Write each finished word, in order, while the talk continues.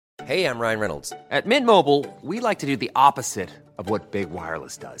Hey, I'm Ryan Reynolds. At Mint Mobile, we like to do the opposite of what Big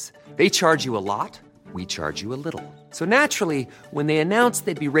Wireless does. They charge you a lot, we charge you a little. So naturally, when they announced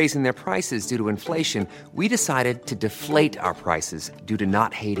they'd be raising their prices due to inflation, we decided to deflate our prices due to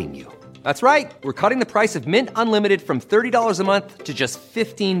not hating you. That's right. We're cutting the price of Mint Unlimited from $30 a month to just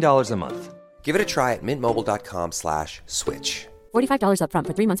 $15 a month. Give it a try at mintmobile.com/switch. $45 up front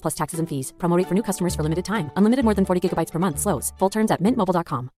for 3 months plus taxes and fees. Promo rate for new customers for limited time. Unlimited more than 40 gigabytes per month. Slows full terms at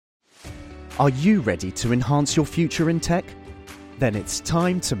mintmobile.com. Are you ready to enhance your future in tech? Then it's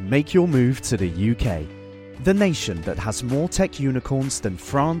time to make your move to the UK. The nation that has more tech unicorns than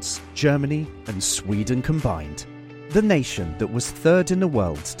France, Germany and Sweden combined. The nation that was third in the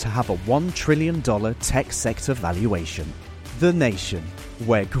world to have a $1 trillion tech sector valuation. The nation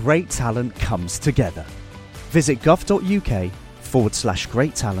where great talent comes together. Visit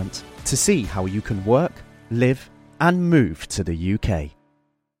gov.uk/great talent to see how you can work, live and move to the UK.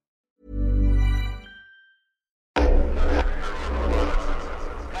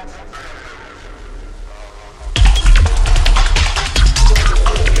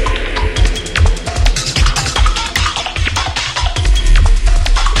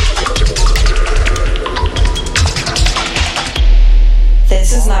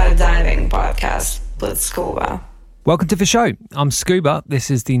 This is not a diving podcast with Scuba. Welcome to the show. I'm Scuba.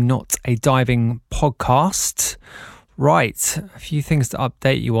 This is the Not a Diving podcast. Right, a few things to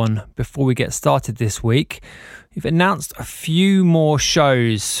update you on before we get started this week. We've announced a few more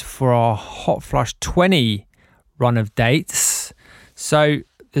shows for our Hot Flush 20 run of dates. So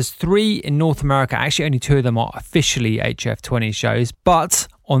there's 3 in North America. Actually, only 2 of them are officially HF20 shows. But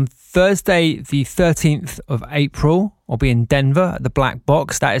on Thursday, the 13th of April, I'll be in Denver at the Black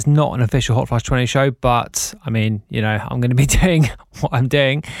Box. That is not an official Hot Flush 20 show, but I mean, you know, I'm going to be doing what I'm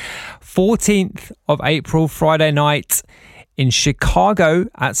doing. 14th of April, Friday night in Chicago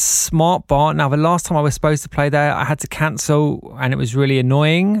at Smart Bar. Now, the last time I was supposed to play there, I had to cancel and it was really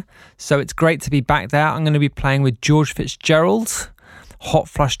annoying. So it's great to be back there. I'm going to be playing with George Fitzgerald. Hot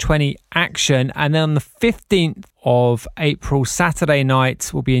Flush 20 action. And then on the 15th of April, Saturday night,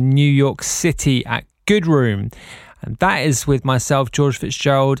 we'll be in New York City at Good Room. And that is with myself, George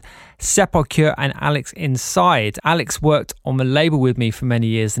Fitzgerald, Sepultura and Alex Inside. Alex worked on the label with me for many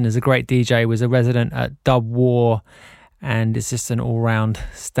years and is a great DJ, was a resident at Dub War and is just an all-round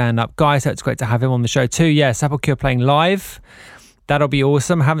stand-up guy. So it's great to have him on the show too. Yeah, Sepultura playing live. That'll be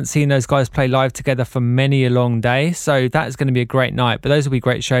awesome. Haven't seen those guys play live together for many a long day. So that is going to be a great night. But those will be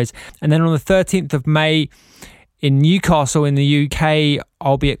great shows. And then on the 13th of May in Newcastle in the UK,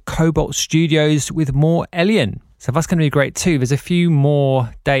 I'll be at Cobalt Studios with More Elian. So that's going to be great too. There's a few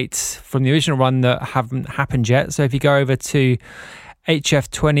more dates from the original run that haven't happened yet. So if you go over to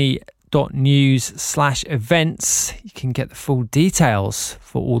hf20.news/events, you can get the full details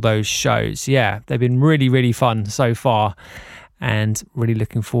for all those shows. Yeah, they've been really, really fun so far. And really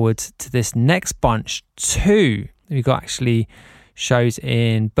looking forward to this next bunch too. We've got actually shows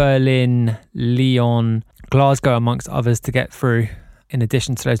in Berlin, Lyon, Glasgow, amongst others to get through in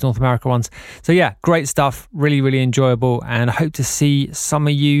addition to those North America ones. So yeah, great stuff. Really, really enjoyable. And I hope to see some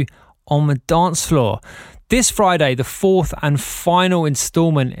of you on the dance floor. This Friday, the 4th and final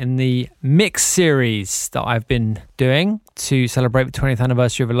installment in the Mix series that I've been doing to celebrate the 20th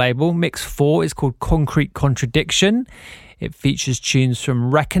anniversary of the label. Mix 4 is called Concrete Contradiction. It features tunes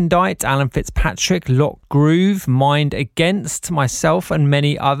from Recondite, Alan Fitzpatrick, Lock Groove, Mind Against, myself and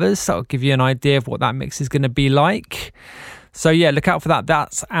many others. So I'll give you an idea of what that mix is going to be like. So yeah, look out for that.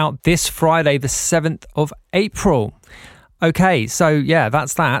 That's out this Friday, the 7th of April. Okay, so yeah,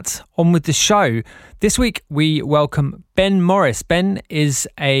 that's that. On with the show. This week we welcome Ben Morris. Ben is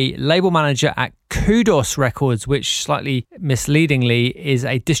a label manager at Kudos Records, which slightly misleadingly is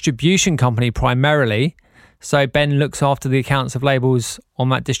a distribution company primarily. So Ben looks after the accounts of labels on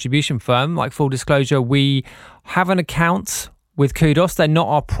that distribution firm. Like full disclosure, we have an account with Kudos. They're not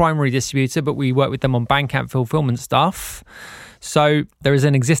our primary distributor, but we work with them on Bandcamp fulfillment stuff. So there is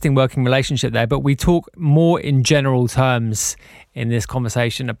an existing working relationship there, but we talk more in general terms in this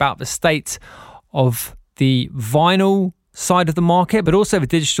conversation about the state of the vinyl side of the market, but also the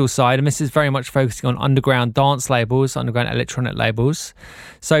digital side. And this is very much focusing on underground dance labels, underground electronic labels.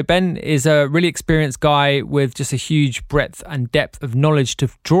 So Ben is a really experienced guy with just a huge breadth and depth of knowledge to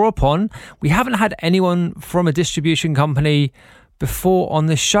draw upon. We haven't had anyone from a distribution company before on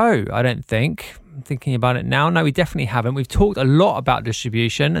the show, I don't think. I'm thinking about it now. No, we definitely haven't. We've talked a lot about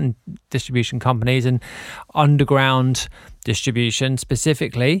distribution and distribution companies and underground distribution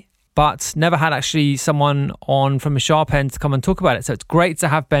specifically. but never had actually someone on from a sharp end to come and talk about it. So it's great to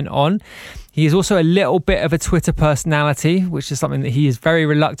have Ben on. He is also a little bit of a Twitter personality, which is something that he is very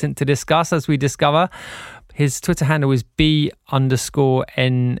reluctant to discuss, as we discover. His Twitter handle is B_NMMRS,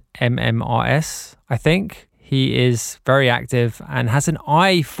 I think. He is very active and has an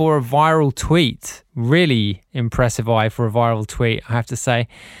eye for a viral tweet. Really impressive eye for a viral tweet, I have to say.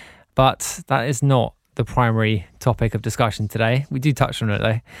 But that is not the primary topic of discussion today. We do touch on it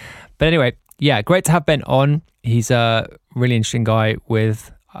though. But anyway, yeah, great to have Ben on. He's a really interesting guy with,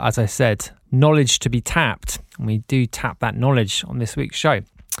 as I said, knowledge to be tapped. And we do tap that knowledge on this week's show.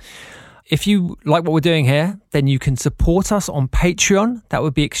 If you like what we're doing here, then you can support us on Patreon. That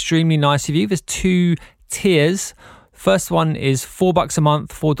would be extremely nice of you. There's 2 tiers. First one is $4 a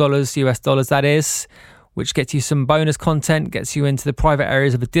month, $4 US dollars that is, which gets you some bonus content, gets you into the private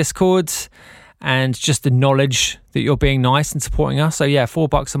areas of a Discord, and just the knowledge that you're being nice and supporting us. So yeah,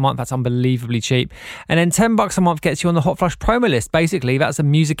 $4 a month, that's unbelievably cheap. And then $10 a month gets you on the Hot Flush promo list. Basically, that's a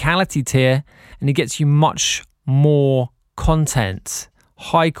musicality tier, and it gets you much more content,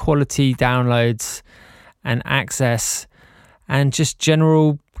 high quality downloads and access, and just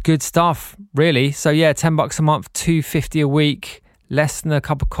general good stuff, really. So yeah, $10 a month, $2.50 a week, less than a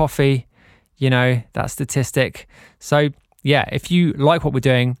cup of coffee, you know, that statistic. So yeah, if you like what we're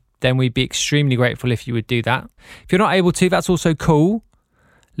doing, then we'd be extremely grateful if you would do that. If you're not able to, that's also cool.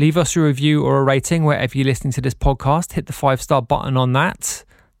 Leave us a review or a rating wherever you're listening to this podcast. Hit the 5-star button on that.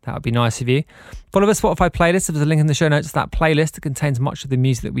 That would be nice of you. Follow the Spotify playlist. There's a link in the show notes to that playlist that contains much of the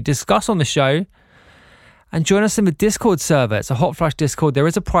music that we discuss on the show. And join us in the Discord server. It's a Hot Flush Discord. There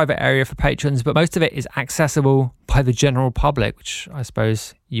is a private area for patrons, but most of it is accessible by the general public, which I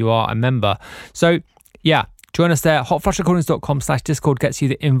suppose you are a member. So yeah, join us there. hotflushrecordings.com/Discord gets you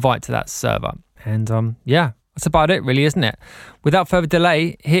the invite to that server. And yeah, that's about it really, isn't it? Without further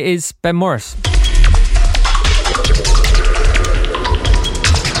delay, here is Ben Morris.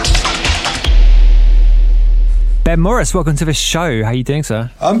 Ben Morris, welcome to the show. How are you doing,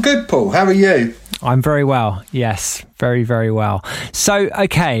 sir? I'm good, Paul. How are you? I'm very well. Yes, very, very well. So,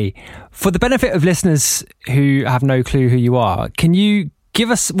 okay, for the benefit of listeners who have no clue who you are, can you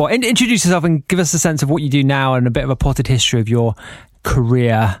give us, well, introduce yourself and give us a sense of what you do now and a bit of a potted history of your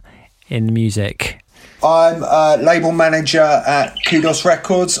career in music? I'm a label manager at Kudos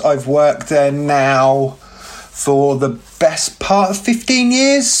Records. I've worked there now for the best part of 15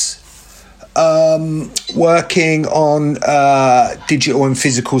 years. Working on digital and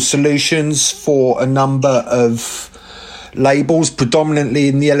physical solutions for a number of labels, predominantly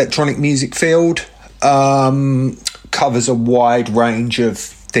in the electronic music field. Covers a wide range of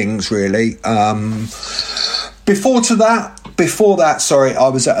things, really. Before that, I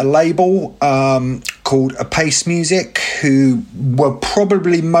was at a label called Apace Music, who were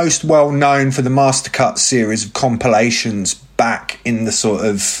probably most well known for the Mastercut series of compilations back in the sort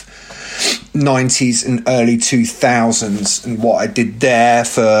of 90s and early 2000s. And what I did there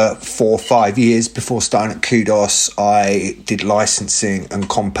for 4 or 5 years before starting at Kudos, I did licensing and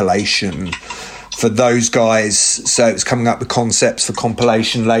compilation for those guys. So it was coming up with concepts for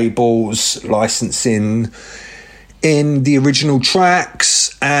compilation labels, licensing in the original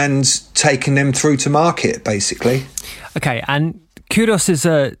tracks and taking them through to market, basically. Okay, and Kudos is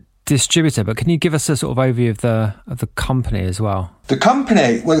a distributor, but can you give us a sort of overview of the company as well? The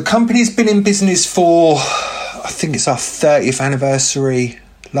company's been in business for, I think it's our 30th anniversary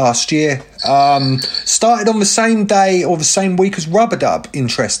last year. Started on the same day or the same week as Rubadub,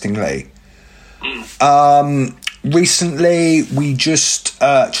 interestingly. Recently, we just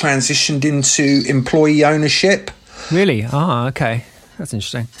transitioned into employee ownership. Really? Ah, okay. That's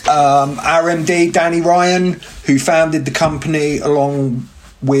interesting. Our MD, Danny Ryan, who founded the company along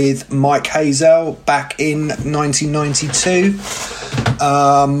with Mike Hazel back in 1992,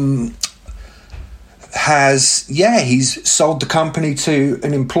 he's sold the company to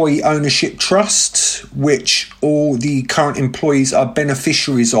an employee ownership trust, which all the current employees are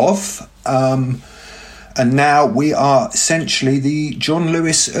beneficiaries of. And now we are essentially the John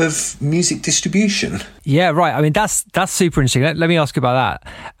Lewis of music distribution. Yeah, right. I mean, that's super interesting. Let me ask you about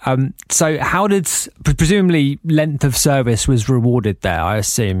that. So how did, presumably length of service was rewarded there, I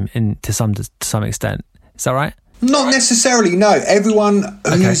assume, to some extent. Is that right? Not necessarily, no. Everyone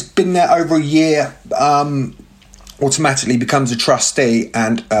who's been there over a year automatically becomes a trustee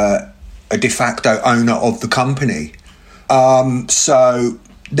and a de facto owner of the company. So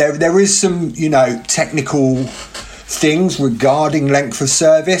there is some, technical things regarding length of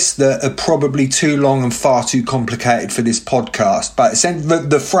service that are probably too long and far too complicated for this podcast. But essentially,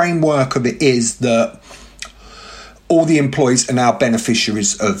 the framework of it is that all the employees are now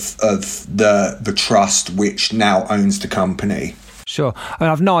beneficiaries of the trust which now owns the company. Sure. I mean,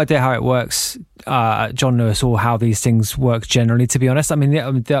 I've no idea how it works, John Lewis, or how these things work generally, to be honest. I mean,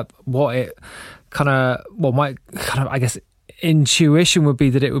 my I guess, intuition would be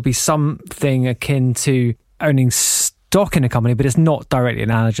that it would be something akin to owning stock in a company, but it's not directly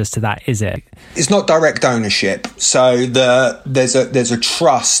analogous to that, is it? It's not direct ownership. So there's a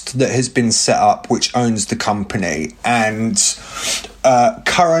trust that has been set up which owns the company, and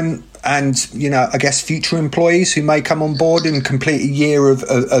current and, I guess future employees who may come on board and complete a year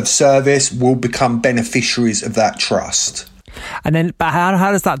of service will become beneficiaries of that trust. And then, but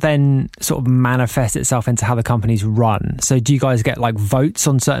how does that then sort of manifest itself into how the company's run? So do you guys get like votes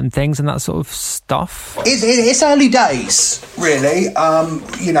on certain things and that sort of stuff? It's early days, really.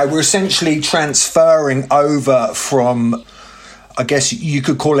 We're essentially transferring over from, I guess you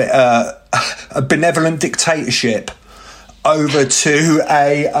could call it a benevolent dictatorship, over to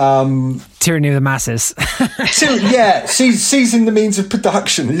a tyranny of the masses. Seizing the means of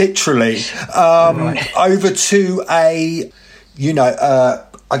production, literally. Over to a,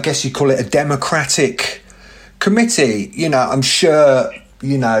 I guess you call it a democratic committee. I'm sure,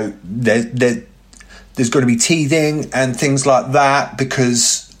 there's going to be teething and things like that,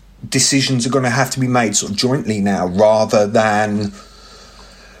 because decisions are going to have to be made sort of jointly now, rather than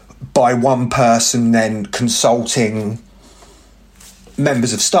by one person then consulting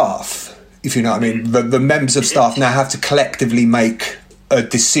members of staff, if you know what I mean. The members of staff now have to collectively make a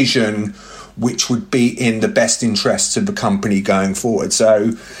decision which would be in the best interests of the company going forward.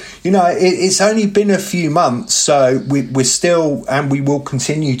 So, it's only been a few months, so we're still, and we will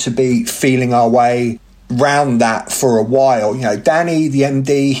continue to be, feeling our way round that for a while. Danny, the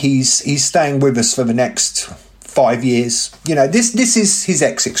MD, he's staying with us for the next 5 years. This is his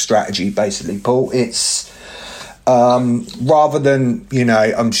exit strategy, basically, Paul. It's rather than,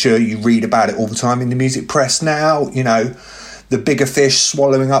 I'm sure you read about it all the time in the music press now, the bigger fish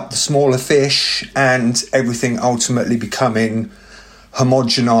swallowing up the smaller fish, and everything ultimately becoming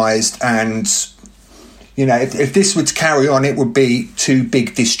homogenized. And, if this were to carry on, it would be two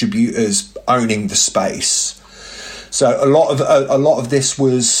big distributors owning the space. So a lot of this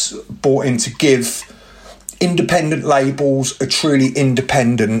was brought in to give independent labels a truly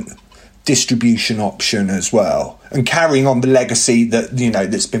independent distribution option as well, and carrying on the legacy that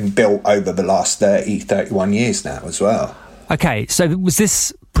that's been built over the last 31 years now as well. Okay, so was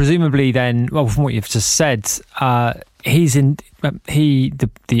this presumably then, well, from what you've just said, the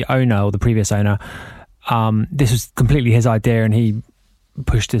owner, or the previous owner, this was completely his idea, and he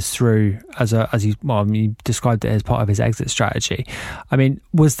pushed this through he described it as part of his exit strategy. I mean,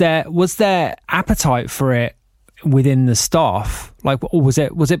 was there appetite for it within the staff? Like, or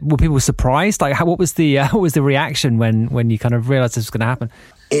were people surprised? Like, what was the reaction when you kind of realized this was going to happen?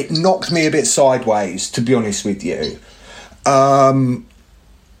 It knocked me a bit sideways, to be honest with you.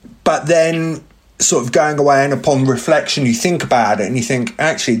 But then, sort of going away, and upon reflection, you think about it and you think,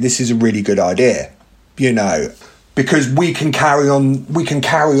 actually, this is a really good idea, because we can carry on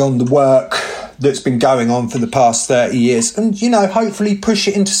the work that's been going on for the past 30 years, and hopefully push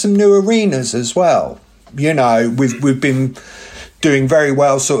it into some new arenas as well. We've been doing very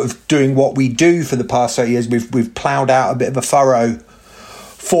well, sort of doing what we do for the past 8 years. We've ploughed out a bit of a furrow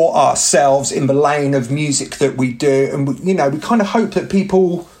for ourselves in the lane of music that we do, and we kind of hope that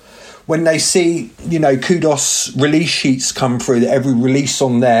people, when they see Kudos release sheets come through, that every release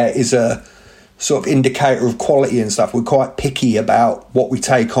on there is a sort of indicator of quality and stuff. We're quite picky about what we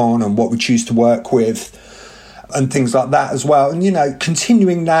take on and what we choose to work with, and things like that as well. And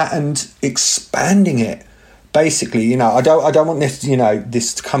continuing that and expanding it, basically. I don't want this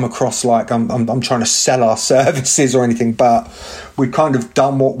this to come across like I'm trying to sell our services or anything, but we've kind of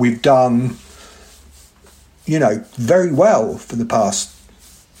done what we've done very well for the past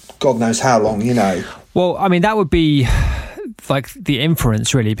God knows how long. Well, I mean, that would be like the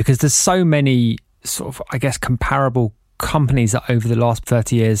inference, really, because there's so many sort of, I guess, comparable companies that over the last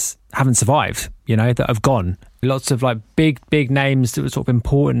 30 years haven't survived, that have gone. Lots of like big names that were sort of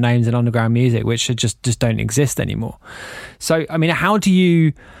important names in underground music, which just don't exist anymore. So, I mean, how do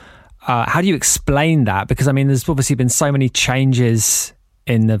you explain that? Because, I mean, there's obviously been so many changes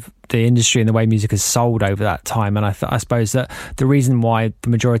in the industry and the way music is sold over that time. And I suppose that the reason why the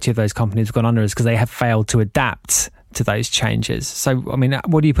majority of those companies have gone under is because they have failed to adapt to those changes. So, I mean,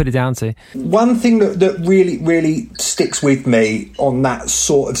 what do you put it down to? One thing that really, really sticks with me on that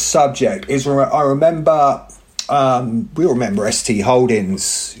sort of subject is I remember, we remember ST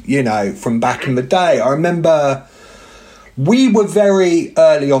Holdings, from back in the day. I remember we were very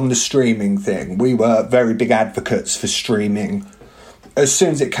early on the streaming thing. We were very big advocates for streaming as soon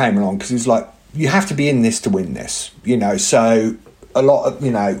as it came along, because it was like, you have to be in this to win this, you know. So a lot of,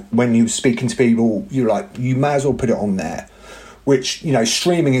 you know, when you were speaking to people, you're like, you may as well put it on there, which, you know,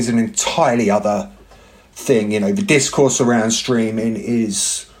 streaming is an entirely other thing. You know, the discourse around streaming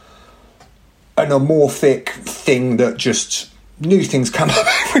is an amorphic thing that just new things come up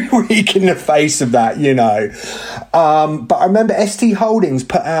every week in the face of that, you know. But I remember ST Holdings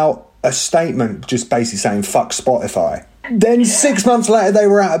put out a statement just basically saying, fuck Spotify. Then 6 months later, they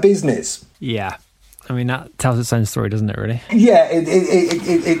were out of business. Yeah. I mean, that tells its own story, doesn't it, really? Yeah,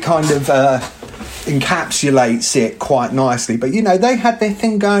 it kind of encapsulates it quite nicely. But, you know, they had their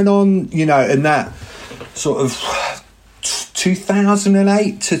thing going on, you know, in that sort of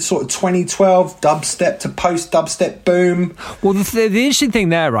 2008 to sort of 2012 dubstep to post-dubstep boom. Well, the interesting thing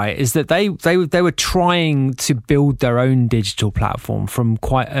there, right, is that they were trying to build their own digital platform from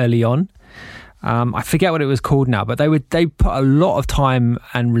quite early on. I forget what it was called now, but they put a lot of time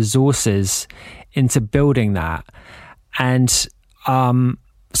and resources into building that, and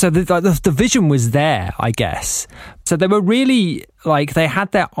so the vision was there, I guess. So they were really, like, they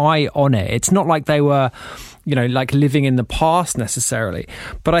had their eye on it. It's not like they were, you know, like living in the past necessarily.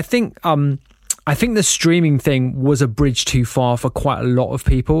 But I think the streaming thing was a bridge too far for quite a lot of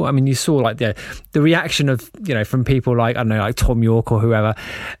people. I mean, you saw like the reaction of, you know, from people like, I don't know, like Tom York or whoever,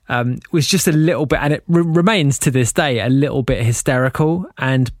 was just a little bit, and it remains to this day, a little bit hysterical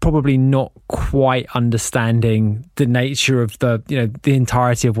and probably not quite understanding the nature of the, you know, the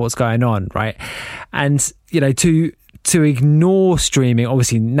entirety of what's going on, right? And, you know, to ignore streaming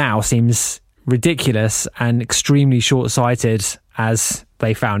obviously now seems ridiculous and extremely short-sighted, as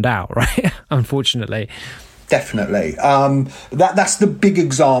they found out, right? Unfortunately. Definitely. That's the big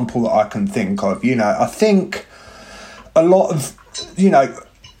example that I can think of. You know, I think a lot of, you know,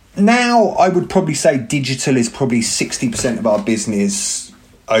 now I would probably say digital is probably 60% of our business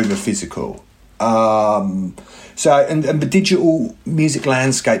over physical. So the digital music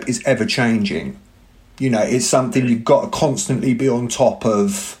landscape is ever changing. You know, it's something you've got to constantly be on top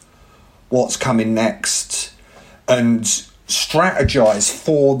of what's coming next and strategize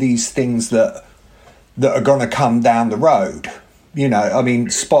for these things that are going to come down the road. You know, I mean,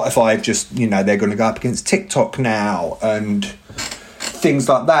 Spotify just, you know, they're going to go up against TikTok now and things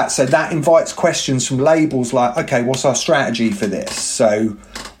like that. So that invites questions from labels like, okay, what's our strategy for this? So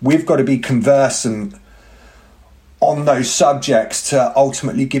we've got to be conversant on those subjects to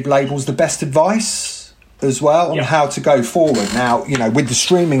ultimately give labels the best advice as well on how to go forward. Now, you know, with the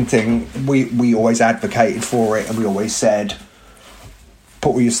streaming thing, we always advocated for it, and we always said,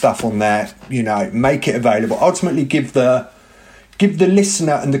 put all your stuff on there, you know, make it available. Ultimately, give the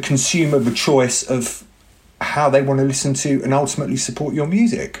listener and the consumer the choice of how they want to listen to and ultimately support your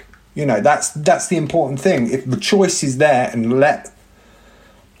music. You know, that's the important thing. If the choice is there, and let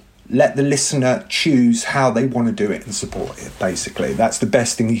the listener choose how they want to do it and support it, basically. That's the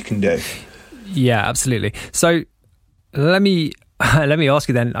best thing you can do. Yeah, absolutely. So let me ask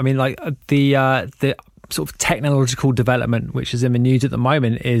you then. I mean, like the sort of technological development which is in the news at the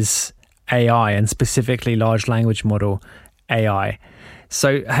moment is AI, and specifically large language model AI.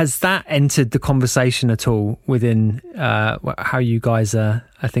 So has that entered the conversation at all within how you guys are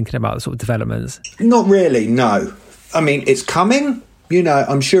thinking about the sort of developments? Not really, no. I mean, it's coming. You know,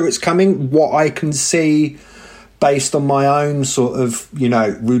 I'm sure it's coming. What I can see, based on my own sort of, you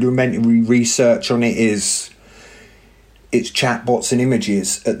know, rudimentary research on it, is it's chatbots and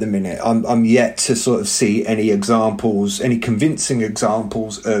images at the minute. I'm yet to sort of see any convincing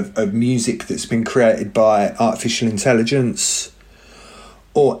examples of music that's been created by artificial intelligence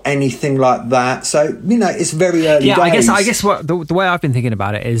or anything like that. So, you know, it's very early days. I guess what the way I've been thinking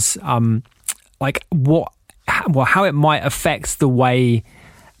about it is like how it might affect the way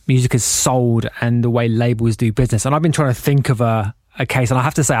music is sold and the way labels do business. And I've been trying to think of a case, and I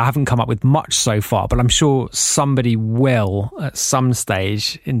have to say I haven't come up with much so far, but I'm sure somebody will at some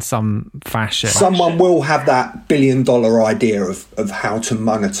stage in some fashion. Someone will have that $1 billion idea of how to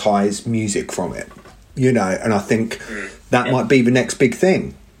monetize music from it, you know, and I think that might be the next big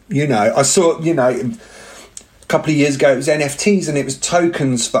thing. You know, I saw, you know, a couple of years ago it was NFTs, and it was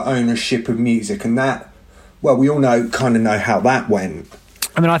tokens for ownership of music, and that, well, we all kind of know how that went.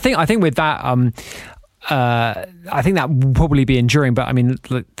 I mean, I think with that, I think that will probably be enduring. But I mean,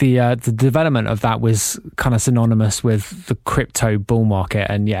 the development of that was kind of synonymous with the crypto bull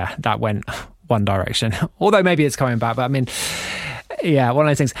market, and yeah, that went one direction. Although maybe it's coming back. But I mean, yeah, one of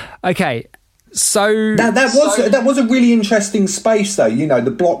those things. Okay, so that was a really interesting space, though. You know,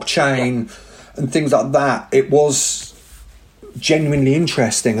 the blockchain and things like that. It was genuinely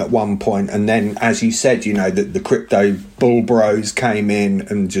interesting at one point, and then, as you said, you know, the crypto bull bros came in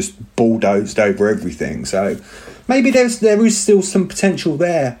and just bulldozed over everything. So maybe there is still some potential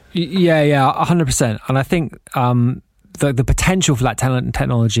there. Yeah, 100%. And I think the potential for that talent and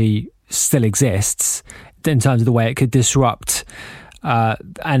technology still exists in terms of the way it could disrupt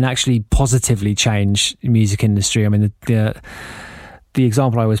and actually positively change the music industry. I mean, the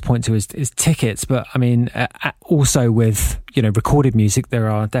example I always point to is tickets, but I mean, also with, you know, recorded music, there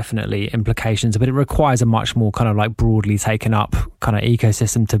are definitely implications, but it requires a much more kind of like broadly taken up kind of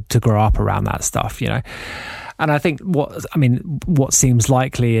ecosystem to grow up around that stuff, you know. And I think what seems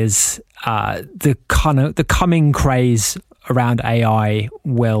likely is the coming craze around AI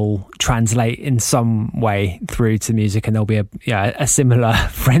will translate in some way through to music, and there'll be a similar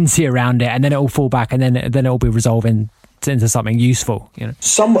frenzy around it, and then it will fall back, and then it will be resolving into something useful, you know.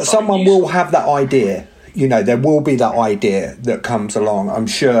 Someone will have that idea, you know. There will be that idea that comes along. I'm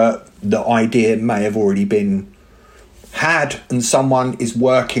sure the idea may have already been had, and someone is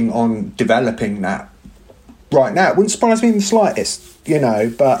working on developing that right now. It wouldn't surprise me in the slightest, you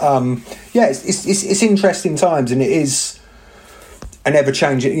know. But it's interesting times, and it is an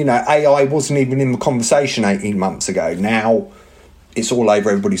ever-changing, you know. AI wasn't even in the conversation 18 months ago. Now it's all over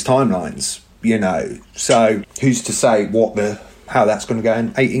everybody's timelines, you know. So who's to say how that's going to go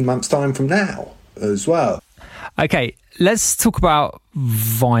in 18 months' time from now as well. Okay, let's talk about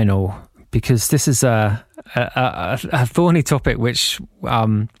vinyl, because this is a thorny topic which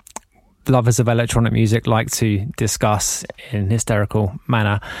lovers of electronic music like to discuss in hysterical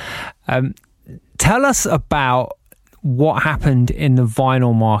manner. Tell us about what happened in the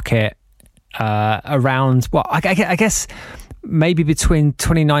vinyl market around, well, I guess maybe between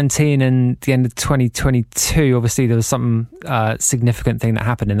 2019 and the end of 2022. Obviously there was some significant thing that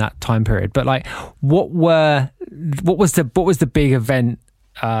happened in that time period, but like what was the big event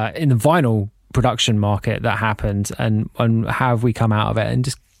in the vinyl production market that happened, and how have we come out of it? And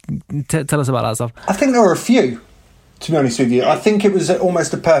just tell us about that stuff. I think there were a few, to be honest with you. I think it was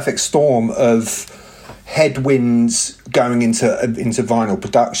almost a perfect storm of headwinds going into vinyl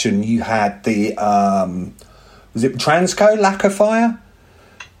production. You had the was it Transco Lacquer Fire,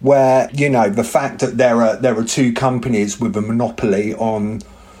 where, you know, the fact that there are two companies with a monopoly on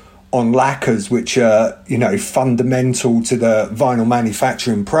lacquers, which are, you know, fundamental to the vinyl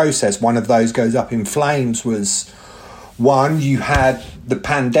manufacturing process. One of those goes up in flames was one. You had the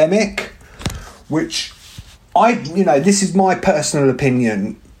pandemic, which this is my personal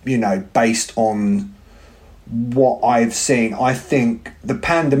opinion, you know, based on what I've seen. I think the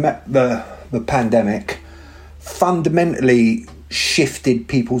pandemic fundamentally shifted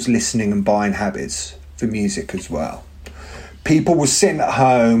people's listening and buying habits for music as well. People were sitting at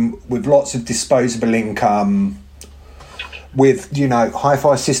home with lots of disposable income, with, you know,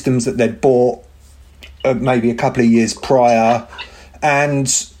 hi-fi systems that they'd bought maybe a couple of years prior,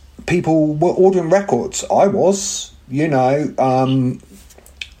 and people were ordering records. I was, you know,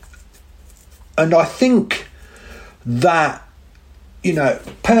 and I think that, you know,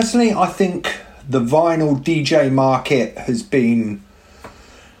 personally, I think the vinyl DJ market has been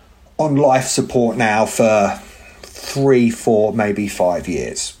on life support now for 3, 4, maybe 5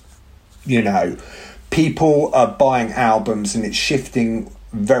 years. You know, people are buying albums, and it's shifting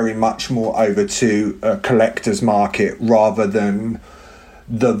very much more over to a collector's market rather than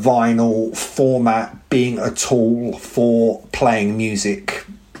the vinyl format being a tool for playing music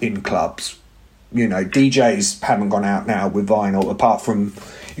in clubs. You know, DJs haven't gone out now with vinyl, apart from,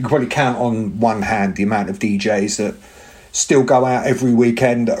 you can probably count on one hand the amount of DJs that still go out every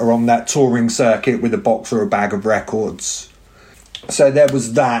weekend, that are on that touring circuit with a box or a bag of records. So there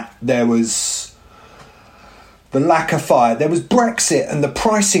was that. There was the Lacquer Fire. There was Brexit and the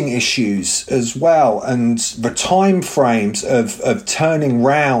pricing issues as well, and the time frames of turning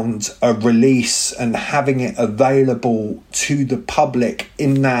round a release and having it available to the public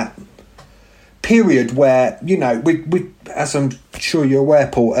in that period where, you know, we as I'm sure you're aware,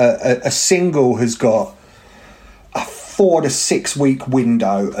 Paul, a single has got a 4 to 6 week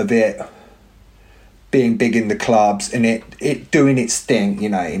window of it being big in the clubs and it doing its thing, you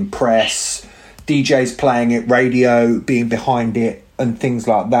know, in press, DJs playing it, radio being behind it, and things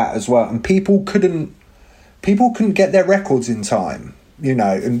like that as well. And people couldn't get their records in time, you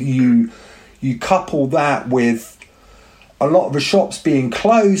know, and you couple that with a lot of the shops being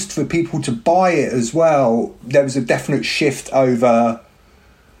closed for people to buy it as well. There was a definite shift over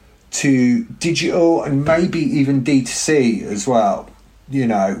to digital and maybe even D2C as well, you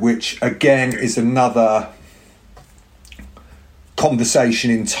know, which again is another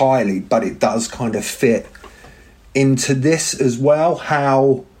conversation entirely, but it does kind of fit into this as well.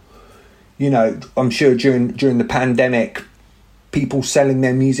 How, you know, I'm sure during the pandemic, people selling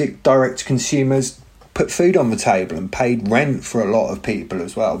their music direct to consumers put food on the table and paid rent for a lot of people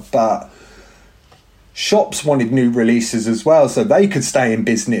as well. But shops wanted new releases as well, so they could stay in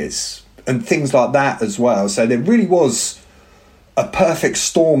business and things like that as well. So there really was a perfect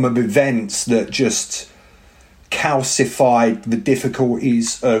storm of events that just calcified the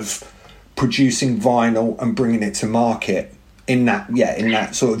difficulties of producing vinyl and bringing it to market in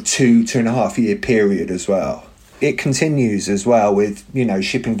that sort of 2.5 year period as well. It continues as well with, you know,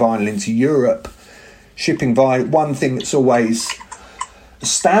 shipping vinyl into Europe. One thing that's always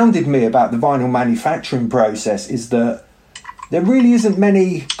astounded me about the vinyl manufacturing process is that there really isn't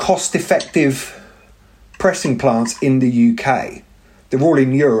many cost-effective pressing plants in the UK. They're all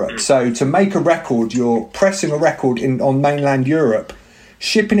in Europe. So to make a record, you're pressing a record on mainland Europe,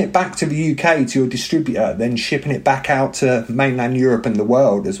 shipping it back to the UK to your distributor, then shipping it back out to mainland Europe and the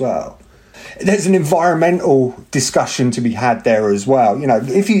world as well. There's an environmental discussion to be had there as well. You know,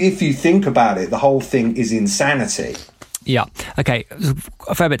 if you think about it, the whole thing is insanity. Yeah. Okay.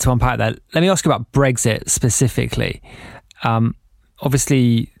 A fair bit to unpack there. Let me ask you about Brexit specifically.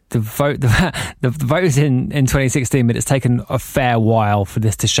 Obviously, the vote was in 2016, but it's taken a fair while for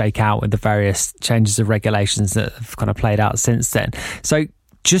this to shake out with the various changes of regulations that have kind of played out since then. So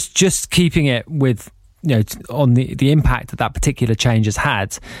just keeping it with, you know, on the impact that particular change has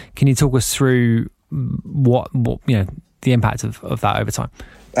had, can you talk us through what you know, the impact of that over time?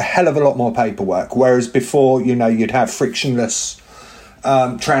 A hell of a lot more paperwork, whereas before, you know, you'd have frictionless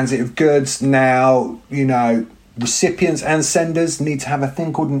transit of goods. Now, you know, recipients and senders need to have a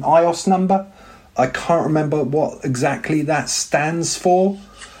thing called an iOS number. I can't remember what exactly that stands for,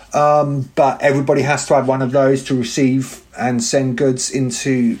 but everybody has to have one of those to receive and send goods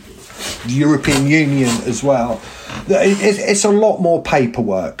into the European Union as well. It's a lot more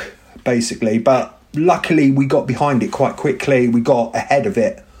paperwork, basically, but luckily we got behind it quite quickly. We got ahead of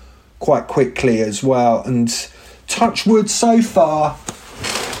it quite quickly as well, and touch wood, so far,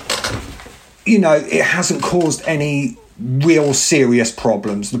 you know, it hasn't caused any real serious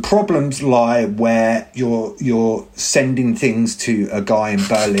problems. The problems lie where you're sending things to a guy in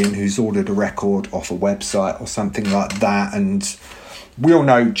Berlin who's ordered a record off a website or something like that, and we all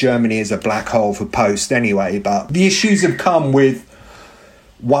know Germany is a black hole for post anyway, but the issues have come with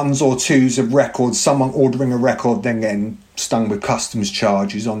ones or twos of records, someone ordering a record then getting stung with customs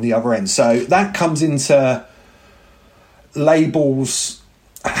charges on the other end. So that comes into labels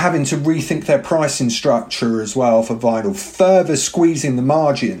having to rethink their pricing structure as well for vinyl, further squeezing the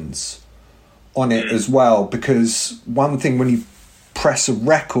margins on it as well, because one thing when you press a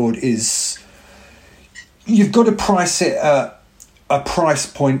record is you've got to price it at a price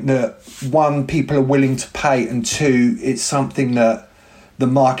point that, one, people are willing to pay, and two, it's something that the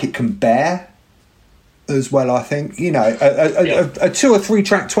market can bear as well. I think, you know, a 2 or 3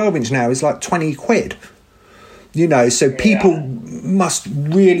 track 12-inch now is like 20 quid, you know, so people must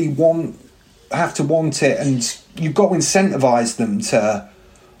really have to want it, and you've got to incentivize them to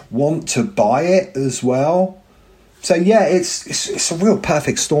want to buy it as well. So yeah, it's a real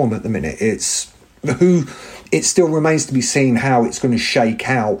perfect storm at the minute. It still remains to be seen how it's going to shake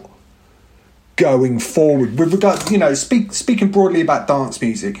out going forward with regard, you know, speaking broadly about dance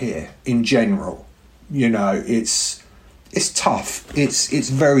music here in general. You know, it's tough. It's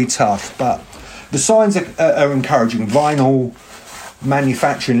very tough, but the signs are encouraging. Vinyl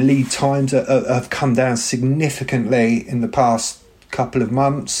manufacturing lead times have come down significantly in the past couple of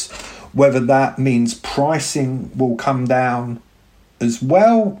months. Whether that means pricing will come down as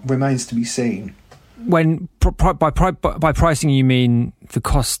well remains to be seen. When by pricing you mean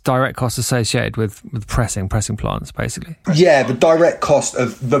the direct cost associated with pressing plants, basically? Yeah, the direct cost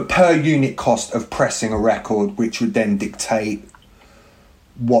of the per unit cost of pressing a record, which would then dictate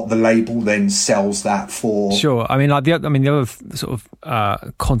what the label then sells that for. Sure. I mean, the other sort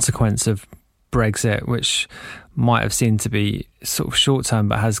of consequence of Brexit, which might have seemed to be sort of short term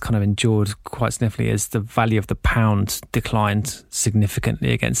but has kind of endured quite significantly, is the value of the pound declined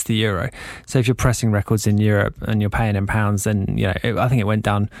significantly against the euro. So if you're pressing records in Europe and you're paying in pounds, then, you know, I think it went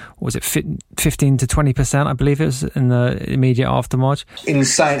down, what was it, 15 to 20%, I believe it was, in the immediate aftermath.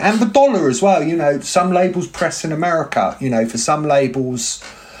 Insane. And the dollar as well, you know, some labels press in America, you know, for some labels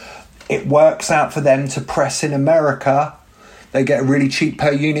it works out for them to press in America. They get a really cheap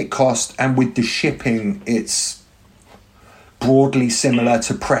per unit cost, and with the shipping, it's broadly similar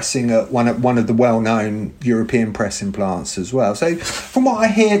to pressing at one of the well-known European pressing plants as well. So from what I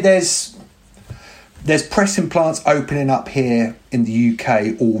hear, there's pressing plants opening up here in the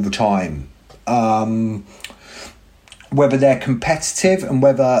UK all the time. whether they're competitive and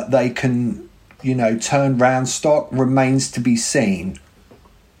whether they can, you know, turn round stock remains to be seen.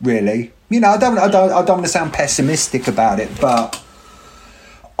 Really, you know, I don't want to sound pessimistic about it, but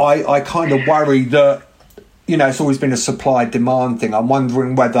I kind of worry that, you know, it's always been a supply-demand thing. I'm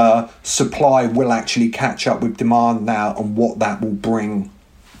wondering whether supply will actually catch up with demand now, and what that will bring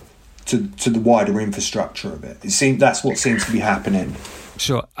to the wider infrastructure of it. That's what seems to be happening.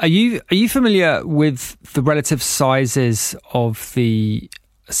 Sure. Are you familiar with the relative sizes of the,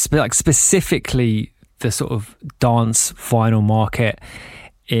 like, specifically the sort of dance vinyl market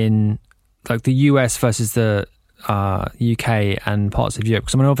in, like, the US versus the UK and parts of Europe?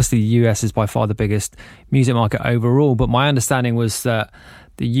 Because I mean, obviously the US is by far the biggest music market overall, but my understanding was that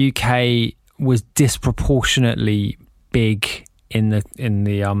the UK was disproportionately big in the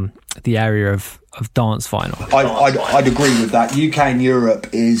area of dance vinyl. I'd agree with that. UK and Europe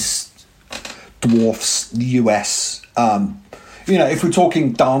dwarfs the US. You know, if we're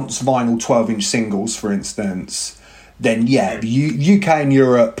talking dance vinyl 12-inch singles, for instance, then yeah, the UK and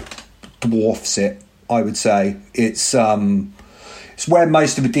Europe dwarfs it. I would say it's where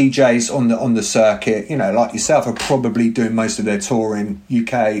most of the DJs on the circuit, you know, like yourself, are probably doing most of their touring.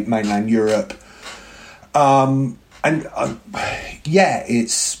 UK, mainland Europe, yeah,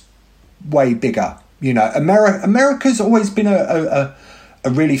 it's way bigger. You know, America's always been a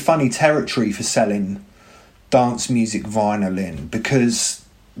really funny territory for selling dance music vinyl in, because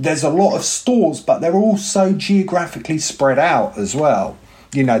there's a lot of stores, but they're also geographically spread out as well.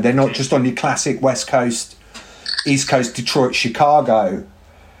 You know, they're not just on your classic West Coast, East Coast, Detroit, Chicago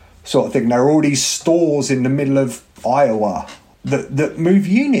sort of thing. There are all these stores in the middle of Iowa that move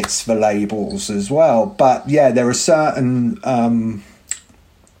units for labels as well. But yeah, there are certain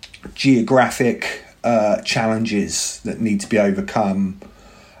geographic challenges that need to be overcome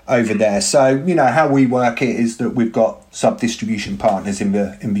over there. So, you know, how we work it is that we've got sub-distribution partners in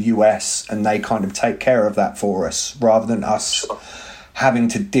the US, and they kind of take care of that for us, rather than us having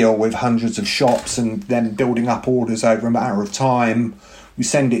to deal with hundreds of shops and then building up orders over a matter of time. We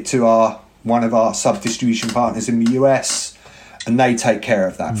send it to one of our sub-distribution partners in the US, and they take care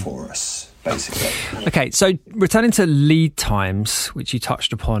of that for us, basically. Okay, so returning to lead times, which you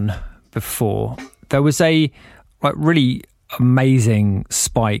touched upon before, there was a really amazing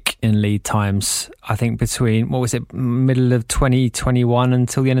spike in lead times, I think, between, what was it, middle of 2021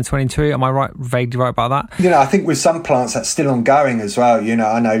 until the end of 2022. Am I right, vaguely right about that? You know, I think with some plants that's still ongoing as well. You know,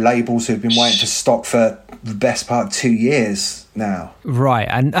 I know labels who've been waiting for stock for the best part of 2 years now. Right.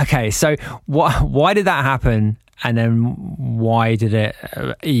 And okay, so why did that happen? And then why did it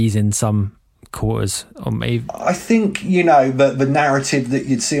ease in some quarters? Or maybe, I think, you know, the narrative that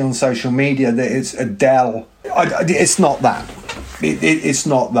you'd see on social media that it's Adele. It's not that. It's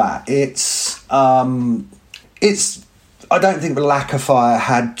not that. It's. I don't think the Lacquer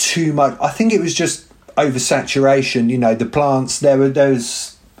had too much. I think it was just oversaturation. You know, the plants. There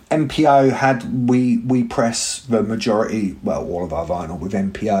was MPO had we press the majority, well, all of our vinyl with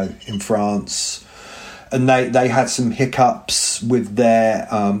MPO in France, and they had some hiccups with their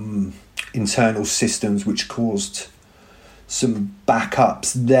internal systems, which caused some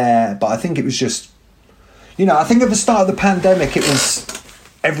backups there. But I think it was just. You know, I think at the start of the pandemic, it was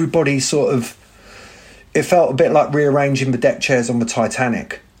everybody sort of, it felt a bit like rearranging the deck chairs on the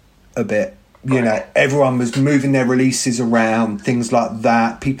Titanic a bit. You know, everyone was moving their releases around, things like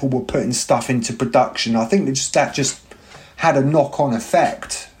that. People were putting stuff into production. I think that just had a knock-on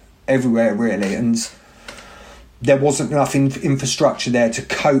effect everywhere, really. And there wasn't enough infrastructure there to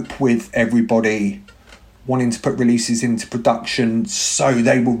cope with everybody wanting to put releases into production, so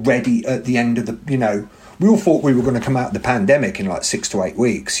they were ready at the end of the, you know, we all thought we were going to come out of the pandemic in like 6 to 8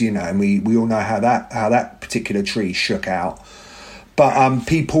 weeks, you know, and we all know how that particular tree shook out. But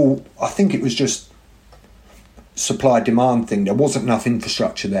people, I think it was just supply-demand thing. There wasn't enough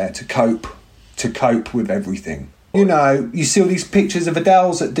infrastructure there to cope with everything. You know, you see all these pictures of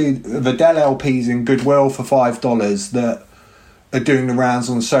Adele LPs in Goodwill for $5 that are doing the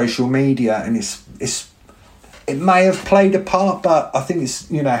rounds on social media, and it may have played a part, but I think it's,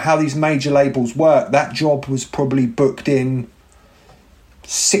 you know, how these major labels work. That job was probably booked in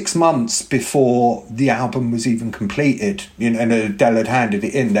 6 months before the album was even completed, you know, and Adele had handed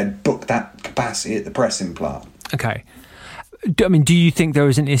it in. They'd booked that capacity at the pressing plant. Okay. I mean, do you think there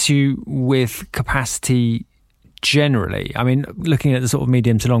is an issue with capacity generally? I mean, looking at the sort of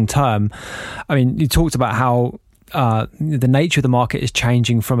medium to long term, I mean, you talked about how the nature of the market is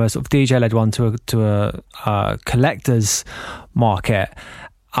changing from a sort of DJ-led one to a collector's market.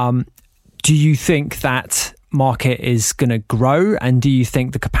 Do you think that market is going to grow, and do you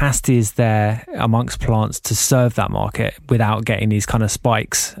think the capacity is there amongst plants to serve that market without getting these kind of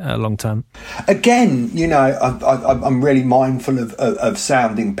spikes long term? Again, I'm really mindful of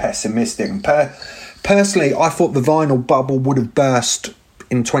sounding pessimistic. Personally, I thought the vinyl bubble would have burst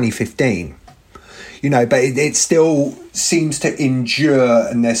in 2015. But it still seems to endure,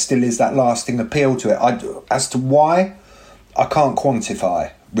 and there still is that lasting appeal to it. As to why, I can't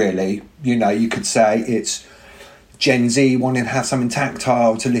quantify, really. You could say it's Gen Z wanting to have something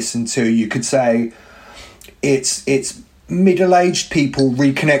tactile to listen to. You could say it's middle-aged people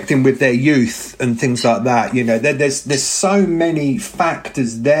reconnecting with their youth and things like that. There's so many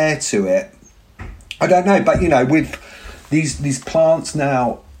factors there to it. I don't know, but with these plants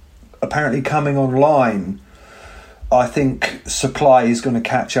now apparently coming online, I think supply is going to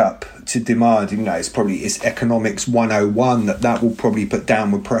catch up to demand. It's economics 101 that will probably put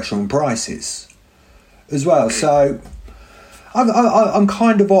downward pressure on prices as well. So I'm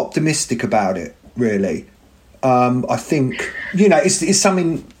kind of optimistic about it, really. I think it's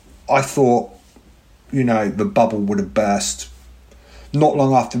something I thought the bubble would have burst not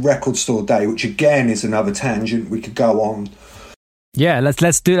long after Record Store Day, which again is another tangent we could go on. Yeah,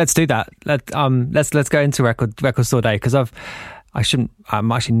 let's do that. Let's go into Record Store Day, because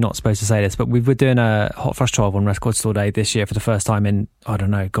I'm actually not supposed to say this, but we were doing a Hot Flush 12 on Record Store Day this year for the first time in, I don't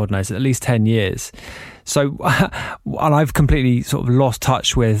know, God knows, at least 10 years. So, and I've completely sort of lost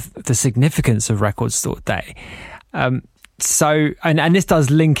touch with the significance of Record Store Day. So, and this does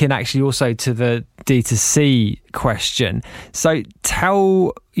link in actually also to the D2C question. So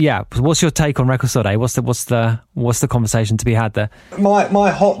what's your take on Record Store Day? What's the conversation to be had there? My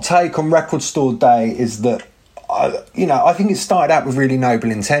hot take on Record Store Day is that, I think it started out with really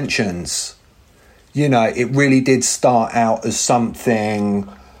noble intentions. It really did start out as something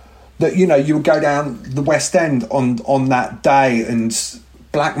that, you would go down the West End on that day, and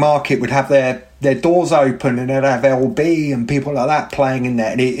Black Market would have their doors open, and they'd have LB and people like that playing in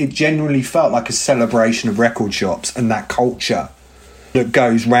there. And it genuinely felt like a celebration of record shops and that culture that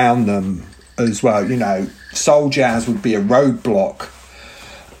goes round them as well. Soul jazz would be a roadblock.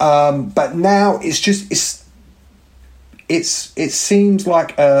 But now it seems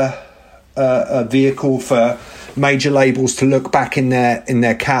like a vehicle for major labels to look back in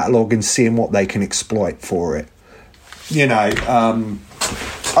their catalogue and seeing what they can exploit for it.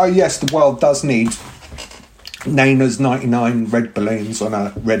 Oh yes, the world does need Nana's 99 red balloons on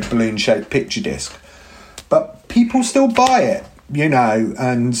a red balloon shaped picture disc, but people still buy it,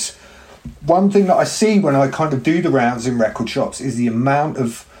 and one thing that I see when I kind of do the rounds in record shops is the amount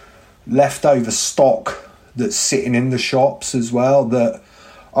of leftover stock that's sitting in the shops as well, that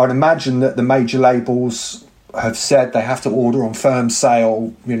I'd imagine that the major labels have said they have to order on firm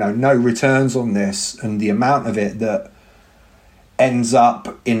sale, no returns on this, and the amount of it that ends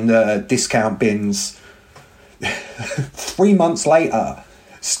up in the discount bins 3 months later,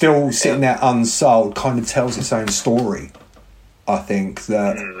 still sitting there unsold, kind of tells its own story. I think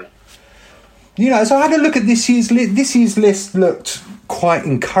that, so I had a look at this year's list. This year's list looked quite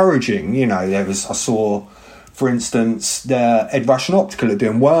encouraging. I saw, for instance, the Ed Russian Optical are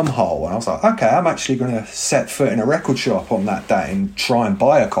doing Wormhole, and I was like, okay, I'm actually going to set foot in a record shop on that day and try and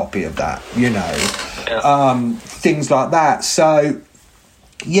buy a copy of that, things like that. So,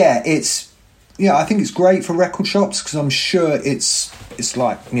 I think it's great for record shops, because I'm sure it's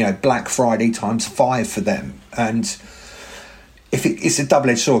like, Black Friday times 5 for them. And if it's a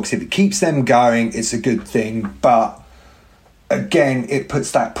double-edged sword, because if it keeps them going, it's a good thing. But again, it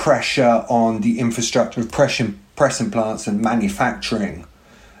puts that pressure on the infrastructure of pressing plants and manufacturing.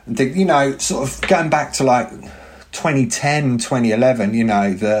 And sort of going back to like 2010, 2011,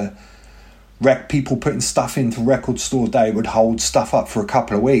 the people putting stuff into Record Store Day would hold stuff up for a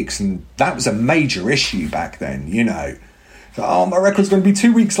couple of weeks, and that was a major issue back then. So, my record's going to be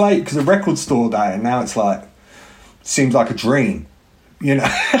 2 weeks late because of Record Store Day, and now it's like, seems like a dream,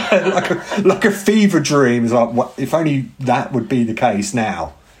 like a fever dream. It's like, what if only that would be the case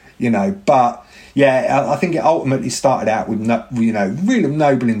now, But yeah, I think it ultimately started out with really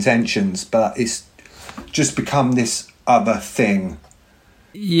noble intentions, but it's just become this other thing.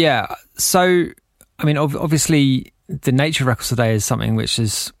 Yeah. So, I mean, obviously, the nature of Record Store Day is something which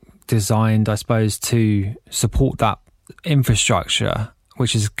is designed, I suppose, to support that infrastructure,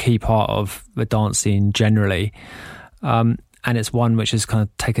 which is a key part of the dance scene generally. And it's one which has kind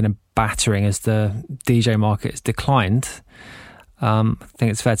of taken a battering as the DJ market has declined. I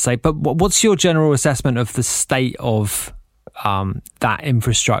think it's fair to say. But what's your general assessment of the state of that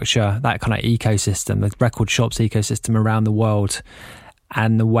infrastructure, that kind of ecosystem, the record shops ecosystem around the world,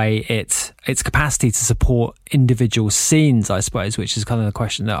 and the way its capacity to support individual scenes, I suppose, which is kind of the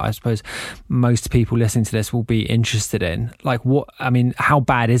question that I suppose most people listening to this will be interested in. Like, how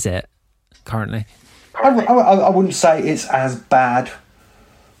bad is it currently? I wouldn't say it's as bad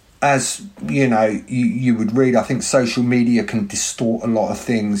as, you would read. I think social media can distort a lot of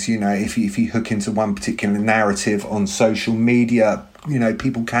things. If you hook into one particular narrative on social media,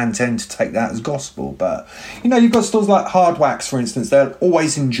 people can tend to take that as gospel. But, you've got stores like Hardwax, for instance, they'll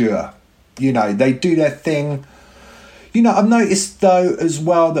always endure. They do their thing. I've noticed, though, as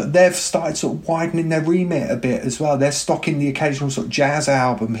well, that they've started sort of widening their remit a bit as well. They're stocking the occasional sort of jazz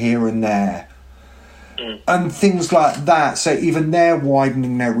album here and there. And things like that. So even they're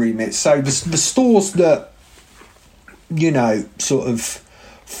widening their remit. So the stores that, sort of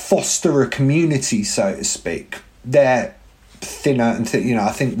foster a community, so to speak, they're thinner and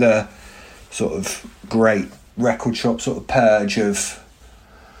I think the sort of great record shop sort of purge of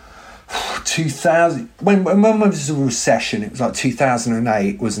 2000, when there was a recession, it was like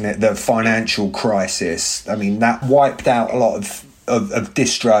 2008, wasn't it? The financial crisis. I mean, that wiped out a lot of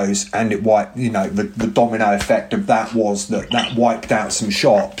distros, and it wiped, the domino effect of that was that wiped out some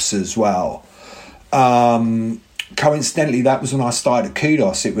shops as well. Coincidentally, that was when I started at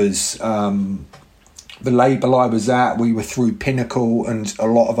Kudos. It was the label I was at. We were through Pinnacle, and a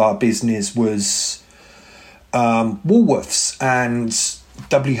lot of our business was Woolworths and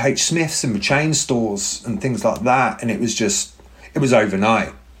WH Smiths and the chain stores and things like that. And it was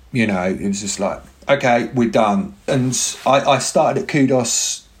overnight. It was just like, okay, we're done. And I started at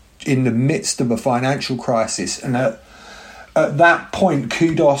Kudos in the midst of a financial crisis. And at that point,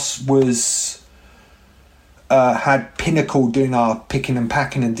 Kudos was had Pinnacle doing our picking and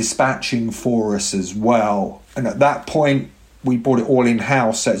packing and dispatching for us as well. And at that point, we brought it all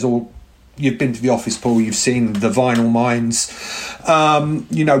in-house. So it's all... You've been to the office, Paul. You've seen the vinyl mines.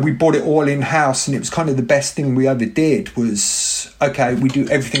 We brought it all in-house, and it was kind of the best thing we ever did was, okay, we do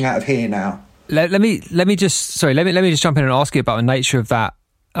everything out of here now. Let me just jump in and ask you about the nature of that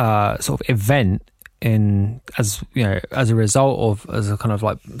sort of event as a result of, as a kind of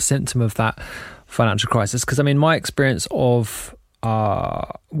like symptom of that financial crisis. Because my experience of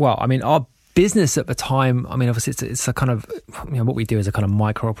our business at the time, obviously it's a kind of, what we do is a kind of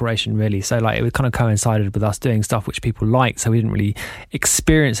micro operation, really. So like it kind of coincided with us doing stuff which people liked, so we didn't really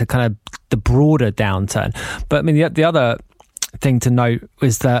experience a kind of the broader downturn. But the other thing to note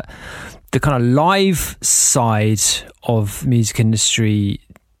is that the kind of live side of music industry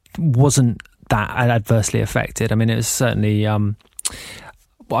wasn't that adversely affected. It was certainly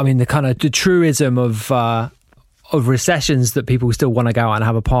the kind of the truism of recessions that people still want to go out and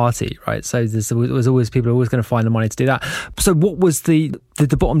have a party, right? So there was always people are always going to find the money to do that. So what was did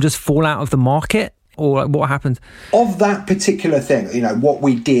the bottom just fall out of the market, or what happened? Of that particular thing, what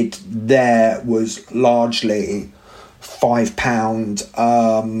we did there was largely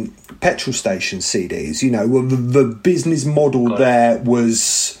 £5 petrol station CDs. The business model there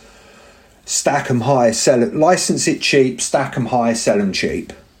was stack them high, sell it, license it cheap, stack them high, sell them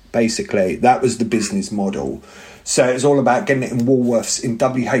cheap. Basically, that was the business model. So it's all about getting it in Woolworths, in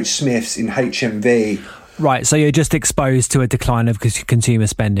WH Smiths, in HMV. Right, so you're just exposed to a decline of consumer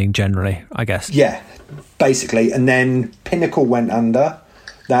spending generally, I guess. Yeah, basically. And then Pinnacle went under.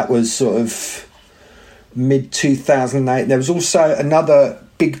 That was sort of mid-2008. There was also another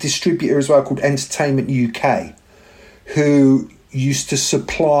big distributor as well called Entertainment UK, who used to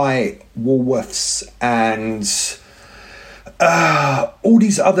supply Woolworths and all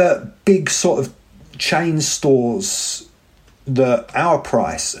these other big sort of chain stores, Our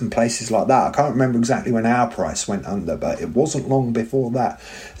Price and places like that. I can't remember exactly when Our Price went under, but it wasn't long before that.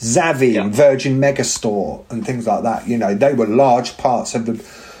 Zavvi and Virgin Megastore and things like that. They were large parts of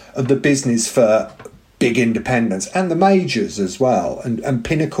the business for big independents and the majors as well. And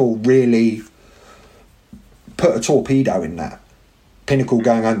Pinnacle really put a torpedo in that. Pinnacle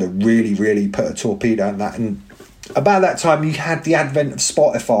going under really, really put a torpedo in that. And about that time, you had the advent of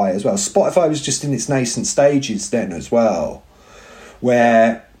Spotify as well. Spotify was just in its nascent stages then as well,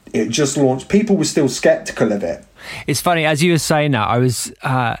 where it just launched. People were still sceptical of it. It's funny, as you were saying that, I was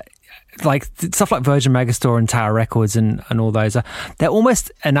like stuff like Virgin Megastore and Tower Records and all those, they're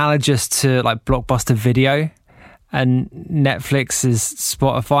almost analogous to like Blockbuster Video and Netflix's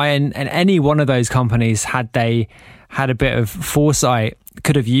Spotify, and any one of those companies, had they had a bit of foresight,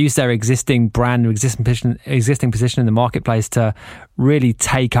 could have used their existing brand, existing position in the marketplace to really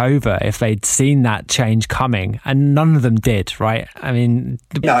take over if they'd seen that change coming, and none of them did, right?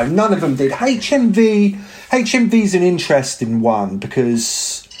 No, none of them did. HMV's an interesting one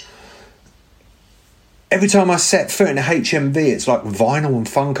because every time I set foot in a HMV, it's like vinyl and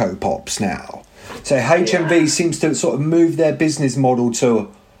Funko Pops now. So HMV seems to sort of move their business model to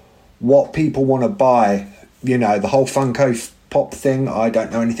what people want to buy. You know, the whole Funko Pop thing, I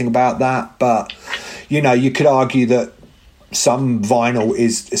don't know anything about that, but, you know, you could argue that some vinyl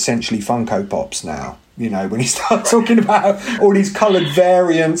is essentially Funko Pops now. You know, when you start talking about all these coloured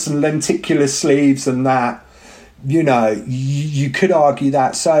variants and lenticular sleeves and that, you know, you could argue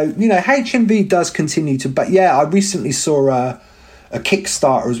that. So, you know, HMV does continue to... But, yeah, I recently saw a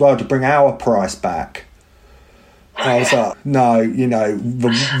Kickstarter as well to bring Our Price back. I was like, no, you know,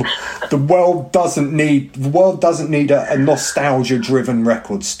 the world doesn't need a nostalgia-driven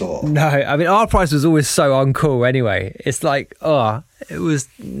record store. No, I mean, Our Price was always so uncool anyway. It's like, it was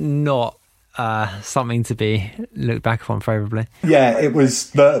not something to be looked back upon favourably. Yeah, it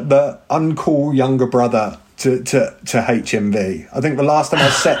was the uncool younger brother to HMV. I think the last time I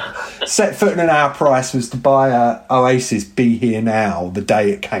set foot in an Our Price was to buy Oasis Be Here Now the day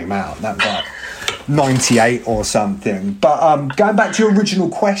it came out. That was like 98 or something. But going back to your original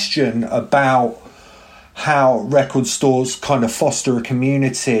question about how record stores kind of foster a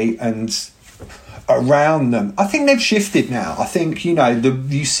community and around them, I think they've shifted now. I think, you know,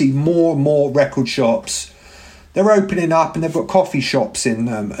 you see more and more record shops. They're opening up and they've got coffee shops in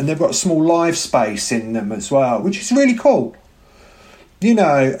them and they've got a small live space in them as well, which is really cool. You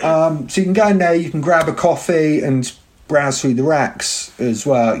know, so you can go in there, you can grab a coffee and browse through the racks as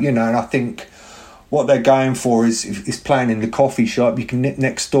well, you know, and I think what they're going for is playing in the coffee shop. You can nip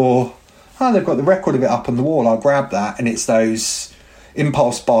next door. Oh, they've got the record of it up on the wall. I'll grab that. And it's those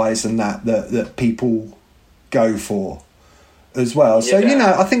impulse buys and that people go for as well. So, you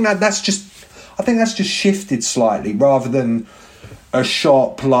know, I think that's just shifted slightly rather than a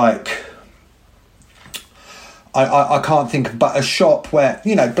shop like... I can't think, but a shop where,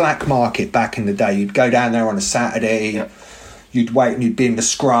 you know, Black Market back in the day, you'd go down there on a Saturday, you'd wait and you'd be in the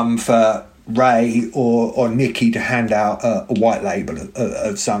scrum for Ray or Nicky to hand out a white label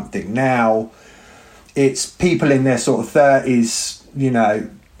of something. Now it's people in their sort of 30s, you know,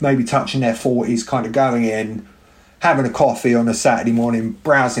 maybe touching their 40s, kind of going in, having a coffee on a Saturday morning,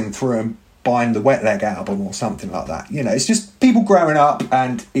 browsing through and buying the Wet Leg album or something like that. You know, it's just people growing up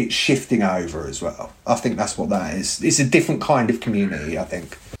and it's shifting over as well. I think that's what that is. It's a different kind of community, I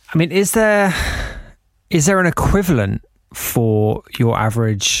think. I mean, is there an equivalent for your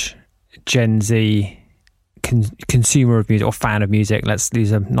average Gen Z consumer of music or fan of music? Let's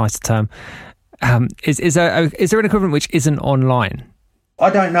use a nicer term. Is there an equivalent which isn't online?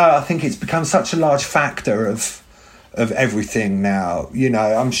 I don't know. I think it's become such a large factor of everything now. You know,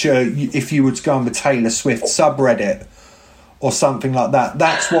 I'm sure if you were to go on the Taylor Swift subreddit or something like that,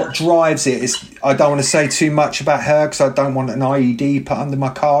 that's what drives it. I don't want to say too much about her because I don't want an IED put under my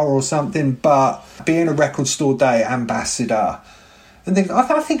car or something, but being a record store day ambassador and things,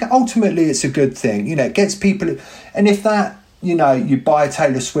 I think ultimately it's a good thing. You know, it gets people, and if that, you know, you buy a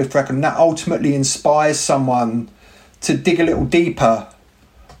Taylor Swift record and that ultimately inspires someone to dig a little deeper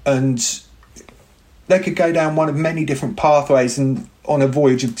and they could go down one of many different pathways and on a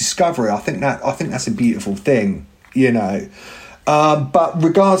voyage of discovery. I think that's a beautiful thing, you know. But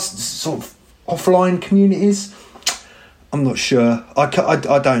regards to sort of offline communities, I'm not sure. I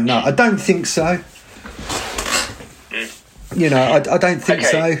don't know. I don't think so. You know, I don't think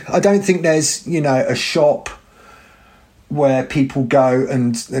so. I don't think there's, you know, a shop where people go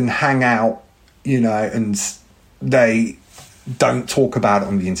and hang out, you know, and they don't talk about it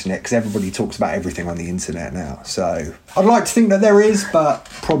on the internet because everybody talks about everything on the internet now. So I'd like to think that there is, but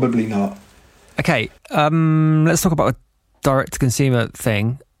probably not. Okay, let's talk about a direct-to-consumer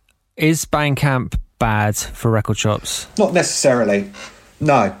thing. Is Bandcamp bad for record shops? Not necessarily.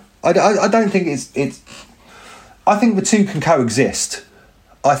 No, I don't think it's. I think the two can coexist.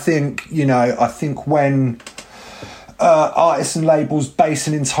 I think, you know, when artists and labels base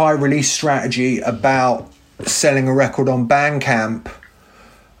an entire release strategy about selling a record on Bandcamp,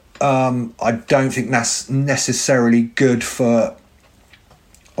 I don't think that's necessarily good for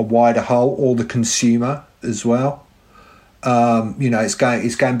a wider whole or the consumer as well. You know, it's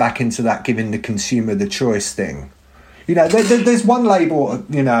going back into that giving the consumer the choice thing. You know, there's one label,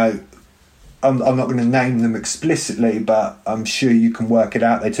 you know, I'm not going to name them explicitly, but I'm sure you can work it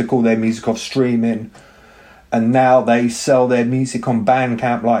out. They took all their music off streaming and now they sell their music on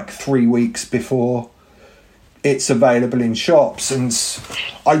Bandcamp like 3 weeks before it's available in shops. And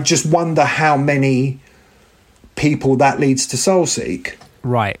I just wonder how many people that leads to soul seek.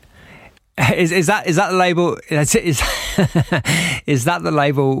 Right. Is that the label? Is that the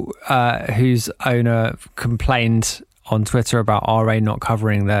label whose owner complained on Twitter about RA not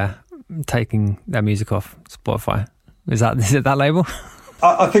covering their taking their music off Spotify. Is it that label?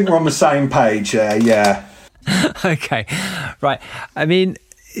 I think we're on the same page. Yeah. Okay, right. I mean,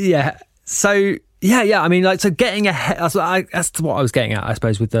 yeah. So yeah. I mean, like, so getting ahead. That's what I was getting at, I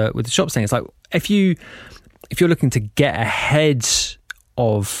suppose, with the shops thing. It's like if you're looking to get ahead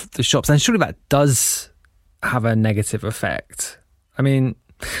of the shops, then surely that does have a negative effect. I mean,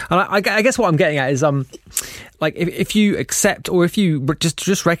 and I guess what I'm getting at is like if you accept, or if you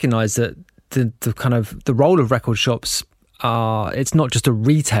just recognise that the kind of the role of record shops, it's not just a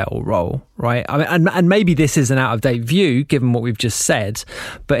retail role, right? I mean, and maybe this is an out of date view given what we've just said,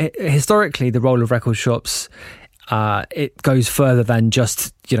 but historically the role of record shops, it goes further than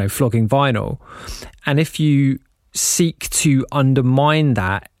just, flogging vinyl. And if you seek to undermine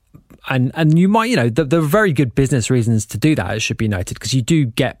that, and you might, there are very good business reasons to do that, it should be noted, because you do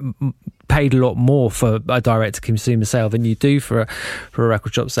get paid a lot more for a direct to consumer sale than you do for a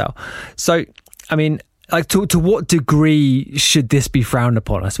record shop sale. So, I mean, like, to what degree should this be frowned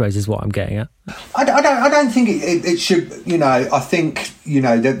upon, I suppose, is what I'm getting at. I don't think it should. I think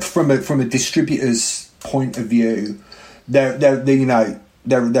that from a distributor's point of view, there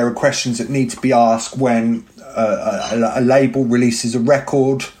are questions that need to be asked when a label releases a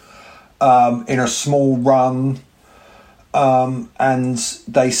record in a small run, and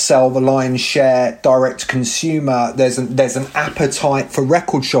they sell the lion's share direct to consumer. There's an appetite for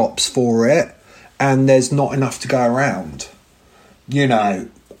record shops for it, and there's not enough to go around.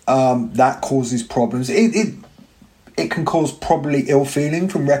 That causes problems. It can cause probably ill feeling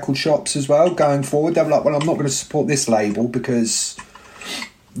from record shops as well going forward. They're like, well, I'm not going to support this label because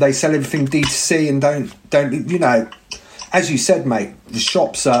they sell everything D2C and don't. As you said, mate, the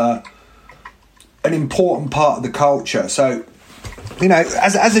shops are an important part of the culture. So,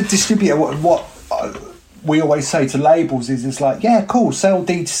 as a distributor, what we always say to labels is, it's like, yeah, cool, sell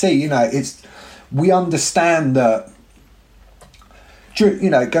D2C. We understand that, during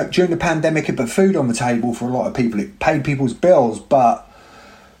the pandemic, it put food on the table for a lot of people. It paid people's bills, but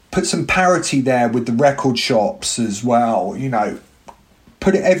put some parity there with the record shops as well.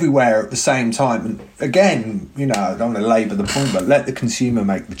 Put it everywhere at the same time. And again, I don't want to labour the point, but let the consumer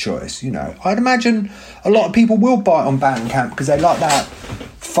make the choice. I'd imagine a lot of people will buy it on Bandcamp because they like that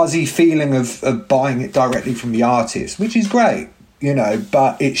fuzzy feeling of buying it directly from the artist, which is great.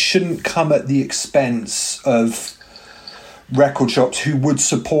 But it shouldn't come at the expense of record shops who would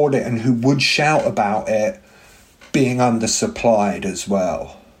support it and who would shout about it being undersupplied as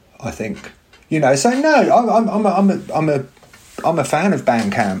well, I think. So no, I'm a fan of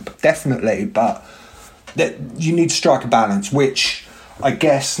Bandcamp, definitely, but that you need to strike a balance, which I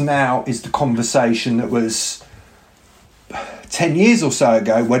guess now is the conversation that was 10 years or so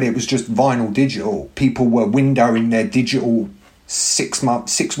ago when it was just vinyl digital. People were windowing their digital 6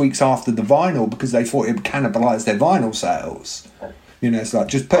 weeks after the vinyl because they thought it would cannibalise their vinyl sales. It's like,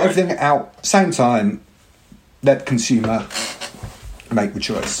 just put everything out same time, let the consumer make the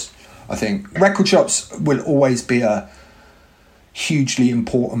choice. I think record shops will always be a hugely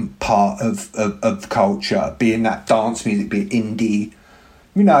important part of the culture, being that dance music, be it indie.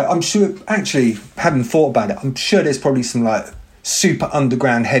 I'm sure, actually, having thought about it, I'm sure there's probably some like super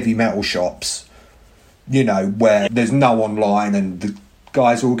underground heavy metal shops, where there's no online and the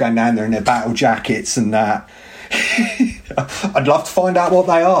guys are all going down there in their battle jackets and that. I'd love to find out what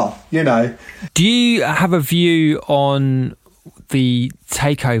they are, Do you have a view on the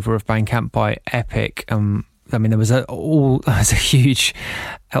takeover of Bandcamp by Epic? I mean, there was a huge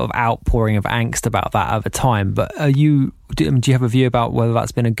outpouring of angst about that at the time. But do you have a view about whether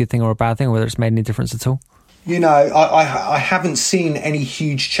that's been a good thing or a bad thing, or whether it's made any difference at all? I haven't seen any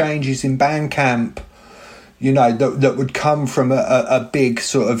huge changes in Bandcamp, that would come from a big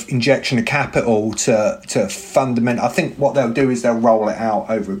sort of injection of capital to fundamental. I think what they'll do is they'll roll it out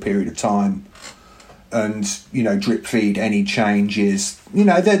over a period of time and, drip feed any changes.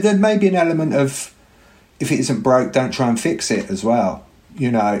 There may be an element of, if it isn't broke, don't try and fix it as well.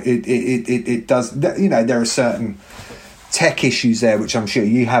 It does. There are certain tech issues there, which I'm sure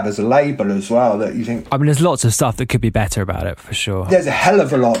you have as a label as well, that you think. I mean, there's lots of stuff that could be better about it, for sure. There's a hell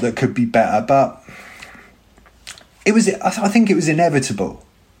of a lot that could be better, but I think it was inevitable.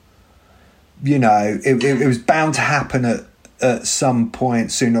 It was bound to happen at some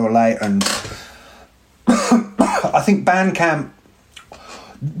point, sooner or later. And I think Bandcamp,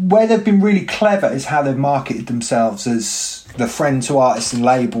 where they've been really clever is how they've marketed themselves as the friend to artists and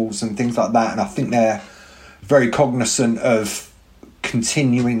labels and things like that. And I think they're very cognizant of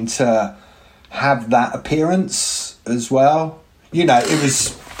continuing to have that appearance as well. It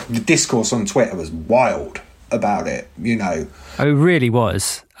was, the discourse on Twitter was wild about it. Oh, it really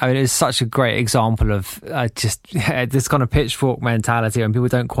was. I mean, it's such a great example of just this kind of pitchfork mentality, and people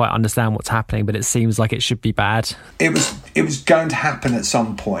don't quite understand what's happening, but it seems like it should be bad. It was going to happen at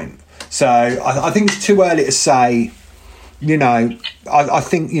some point. So I think it's too early to say. You know, I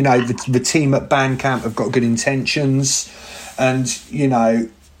think, you know, the team at Bandcamp have got good intentions, and, you know,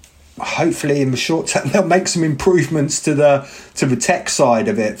 hopefully in the short term they'll make some improvements to the tech side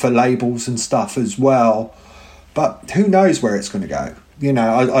of it for labels and stuff as well. But who knows where it's going to go? You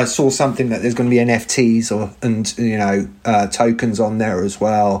know, I saw something that there's going to be NFTs and you know, tokens on there as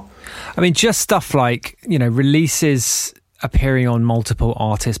well. I mean, just stuff like, you know, releases appearing on multiple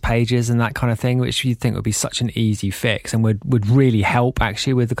artist pages and that kind of thing, which you'd think would be such an easy fix and would really help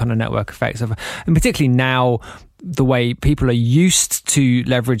actually with the kind of network effects of, and particularly now the way people are used to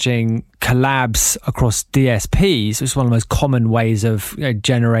leveraging collabs across DSPs, which is one of the most common ways of, you know,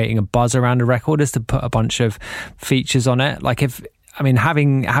 generating a buzz around a record, is to put a bunch of features on it. Like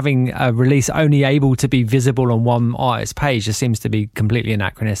having a release only able to be visible on one artist page just seems to be completely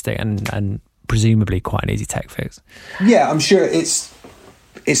anachronistic and presumably quite an easy tech fix. Yeah, I'm sure it's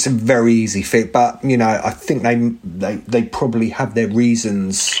a very easy fix, but, you know, I think they probably have their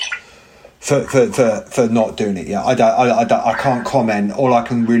reasons for not doing it yet. I can't comment. All I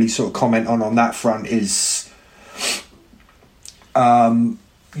can really sort of comment on that front is,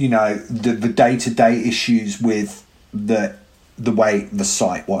 you know, the day-to-day issues with the way the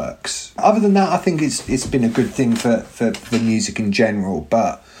site works. Other than that, I think it's been a good thing for music in general,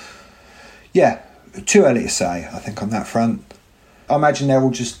 but yeah, too early to say, I think, on that front. I imagine they're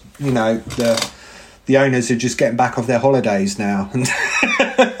all just, you know, the owners are just getting back off their holidays now.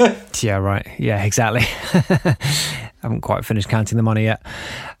 Yeah, right. Yeah, exactly. Haven't quite finished counting the money yet.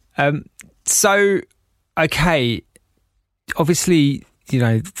 So, okay, obviously, you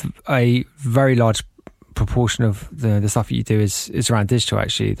know, a very large proportion of the stuff that you do is around digital,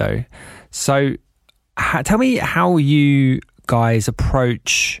 actually, though. So, tell me how you guys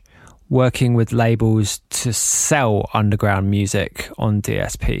approach working with labels to sell underground music on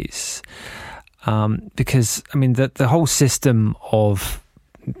DSPs, because I mean the whole system of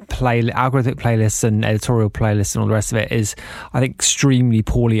algorithmic playlists and editorial playlists and all the rest of it is, I think, extremely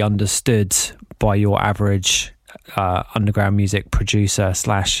poorly understood by your average underground music producer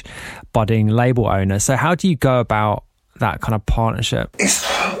 / budding label owner. So how do you go about that kind of partnership? It's,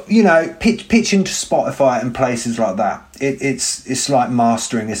 you know, pitching to Spotify and places like that. It's like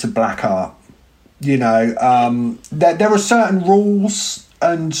mastering. It's a black art. You know, there are certain rules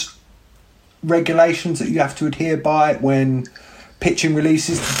and regulations that you have to adhere by when pitching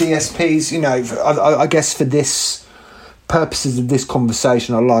releases to DSPs. You know, I guess for this purposes of this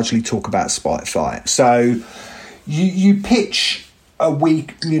conversation, I'll largely talk about Spotify. So you pitch a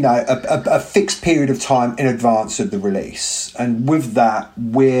week, you know, a fixed period of time in advance of the release. And with that,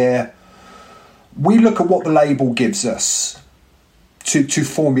 we look at what the label gives us to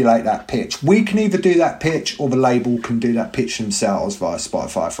formulate that pitch. We can either do that pitch or the label can do that pitch themselves via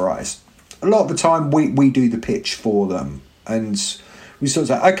Spotify for Eyes. A lot of the time we do the pitch for them, and we sort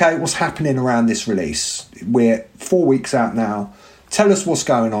of say, okay, what's happening around this release? We're 4 weeks out now. Tell us what's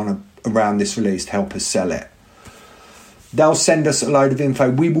going on around this release to help us sell it. They'll send us a load of info.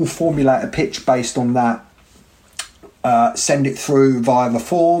 We will formulate a pitch based on that, send it through via the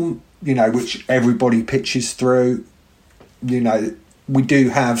form, you know, which everybody pitches through. You know, we do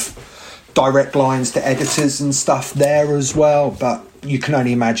have direct lines to editors and stuff there as well, but you can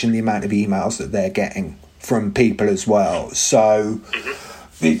only imagine the amount of emails that they're getting from people as well. So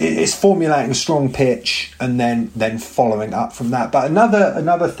it's formulating a strong pitch and then following up from that. But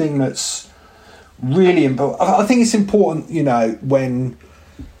another thing that's really important, I think it's important, you know, when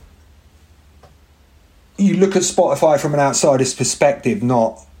you look at Spotify from an outsider's perspective,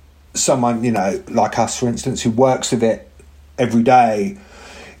 not someone, you know, like us, for instance, who works with it every day.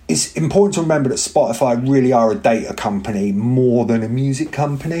 It's important to remember that Spotify really are a data company more than a music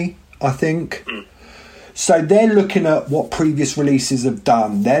company, I think. So they're looking at what previous releases have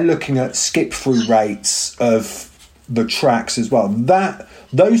done. They're looking at skip-through rates of the tracks as well.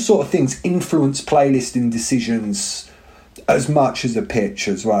 Those sort of things influence playlisting decisions as much as a pitch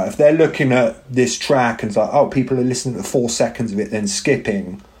as well. If they're looking at this track and it's like, oh, people are listening to 4 seconds of it then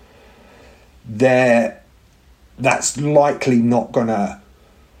skipping, that's likely not going to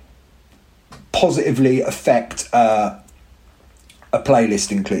positively affect a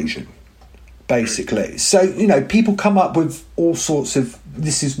playlist inclusion, basically. So, you know, people come up with all sorts of...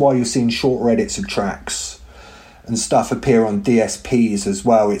 This is why you're seeing shorter edits of tracks and stuff appear on DSPs as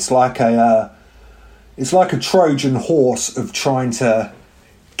well. It's like a Trojan horse of trying to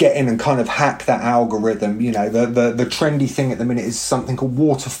get in and kind of hack that algorithm. You know, the trendy thing at the minute is something called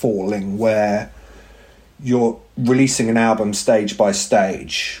waterfalling, where you're releasing an album stage by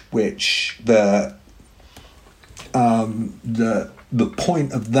stage, which the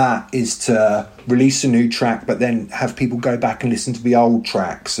point of that is to release a new track, but then have people go back and listen to the old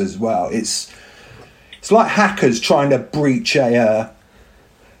tracks as well. It's like hackers trying to breach a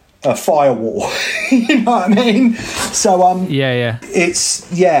firewall. You know what I mean? So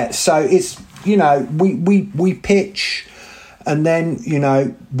so it's, you know, we pitch, and then, you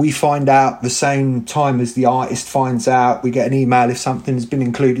know, we find out the same time as the artist finds out. We get an email if something has been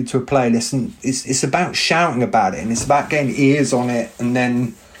included to a playlist, and it's about shouting about it, and it's about getting ears on it, and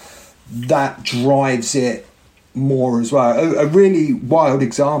then that drives it more as well. A really wild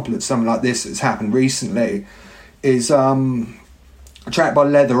example of something like this that's happened recently is a track by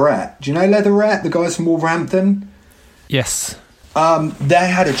Leatherette. Do you know Leatherette, the guys from Wolverhampton? Yes. They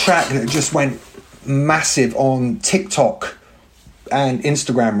had a track that just went massive on TikTok and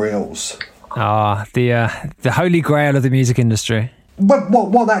Instagram Reels. The holy grail of the music industry. But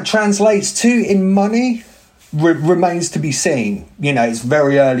what that translates to in money remains to be seen. You know, it's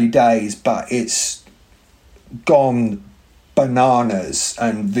very early days, but it's gone bananas,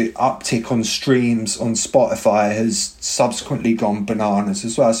 and the uptick on streams on Spotify has subsequently gone bananas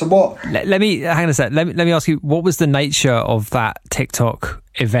as well. So what? Let me hang on a sec. Let me ask you, what was the nature of that TikTok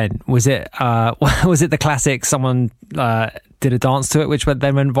event? Was it the classic someone did a dance to it which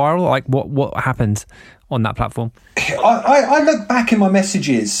then went viral? Like what happened on that platform? I look back in my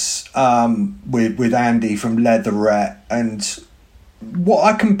messages with Andy from Leatherette, and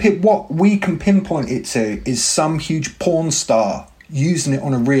what we can pinpoint it to is some huge porn star using it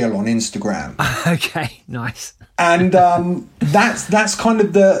on a reel on Instagram. Okay, nice. And that's kind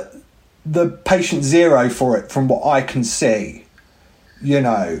of the patient zero for it, from what I can see. You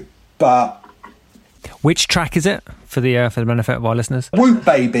know, but which track is it for the benefit of our listeners? Whoop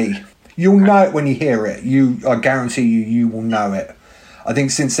Baby. You'll know it when you hear it. I guarantee you will know it. I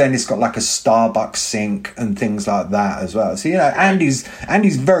think since then it's got like a Starbucks sync and things like that as well. So, you know, Andy's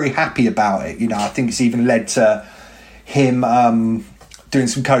very happy about it. You know, I think it's even led to him doing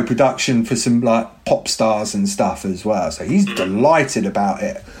some co-production for some like pop stars and stuff as well. So he's delighted about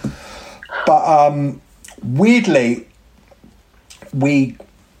it. But weirdly,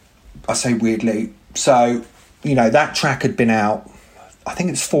 I say weirdly, so, you know, that track had been out, I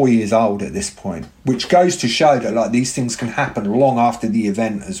think it's 4 years old at this point, which goes to show that like these things can happen long after the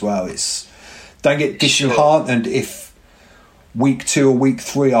event as well. Don't get disheartened if week 2 or week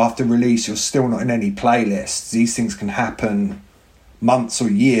 3 after release you're still not in any playlists. These things can happen months or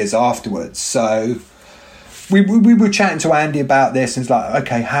years afterwards. So we were chatting to Andy about this, and it's like,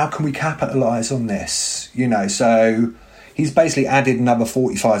 okay, how can we capitalise on this? You know, so he's basically added another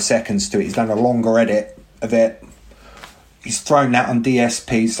 45 seconds to it. He's done a longer edit of it. He's thrown that on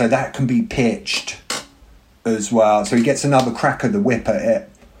DSP so that can be pitched as well. So he gets another crack of the whip at it.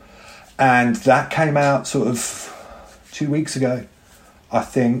 And that came out sort of 2 weeks ago, I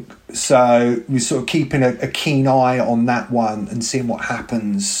think. So we're sort of keeping a keen eye on that one and seeing what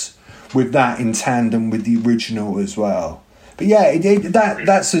happens with that in tandem with the original as well. But yeah,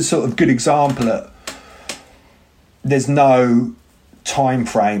 that's a sort of good example of there's no time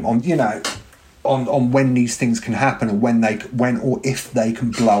frame on, you know, on when these things can happen, or when or if they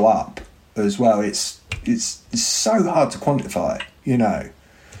can blow up as well. It's so hard to quantify, you know.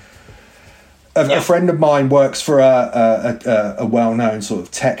 A friend of mine works for a well-known sort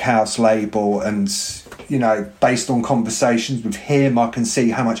of tech house label, and, you know, based on conversations with him, I can see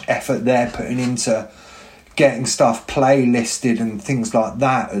how much effort they're putting into getting stuff playlisted and things like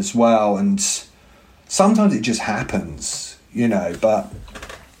that as well. And sometimes it just happens, you know, but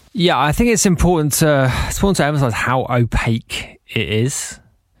yeah, I think it's important to emphasize how opaque it is,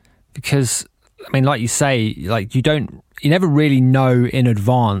 because, I mean, like you say, like you never really know in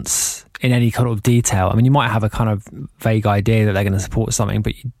advance in any kind of detail. I mean, you might have a kind of vague idea that they're going to support something,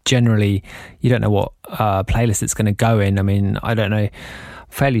 but you don't know what playlist it's going to go in. I mean, I don't know,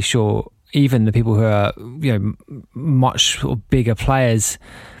 fairly sure even the people who are, you know, much sort of bigger players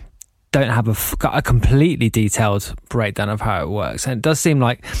don't have a completely detailed breakdown of how it works. And it does seem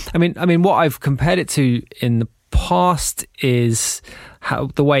like, I mean, what I've compared it to in the past is how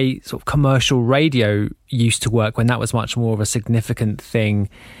the way sort of commercial radio used to work, when that was much more of a significant thing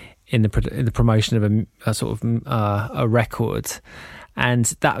in the promotion of a sort of a record. And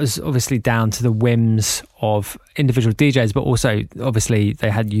that was obviously down to the whims of individual DJs, but also obviously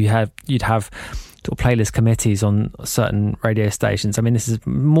you'd have sort of playlist committees on certain radio stations. I mean, this is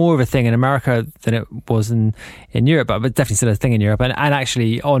more of a thing in America than it was in Europe, but definitely still a thing in Europe. And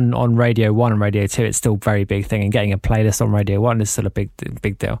actually on Radio 1 and Radio 2, it's still a very big thing. And getting a playlist on Radio 1 is still a big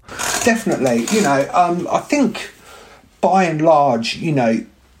deal. Definitely. I think by and large,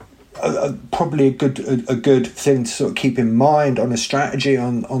 probably a good thing to sort of keep in mind on a strategy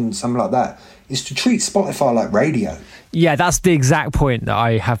on something like that is to treat Spotify like radio. Yeah, that's the exact point that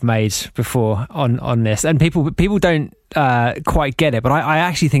I have made before on this, and people don't quite get it, but I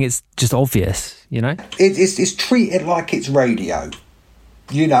actually think it's just obvious. It's treat it like it's radio,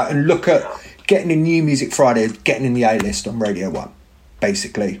 and look at getting a New Music Friday, getting in the A-list on Radio 1,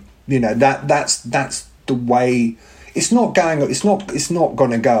 basically. That's the way. It's not going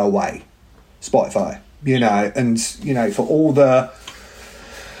to go away, Spotify. For all the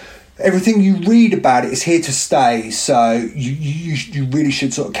everything you read about it is here to stay. So you really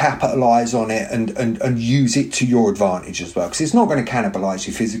should sort of capitalise on it and use it to your advantage as well, because it's not going to cannibalise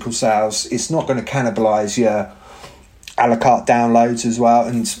your physical sales. It's not going to cannibalise your a la carte downloads as well.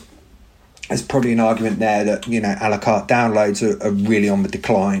 And there's probably an argument there that a la carte downloads are really on the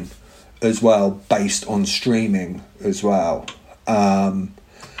decline as well, based on streaming as well.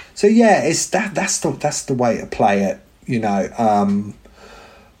 So yeah, it's that's the way to play it,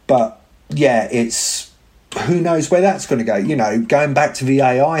 but yeah, it's who knows where that's going to go. Going back to the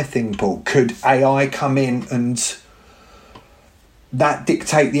AI thing, Paul, could AI come in and that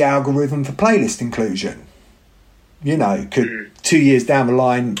dictate the algorithm for playlist inclusion? Could 2 years down the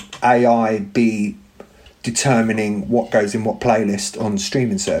line AI be determining what goes in what playlist on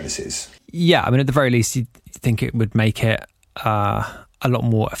streaming services? Yeah, I mean, at the very least, you think it would make it a lot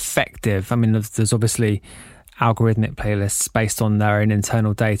more effective. I mean, there's obviously algorithmic playlists based on their own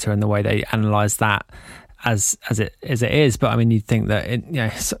internal data and the way they analyze that as it is. But I mean, you'd think that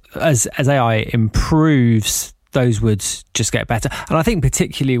as AI improves, those would just get better. And I think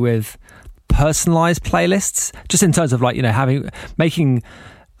particularly with personalized playlists, just in terms of making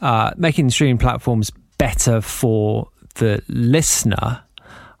streaming platforms better for the listener.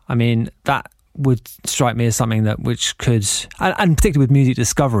 I mean, that would strike me as something which could, and particularly with music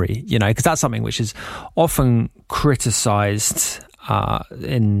discovery, because that's something which is often criticised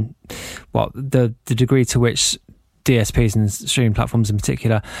in the degree to which DSPs and streaming platforms in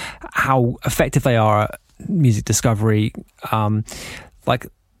particular, how effective they are at music discovery. Like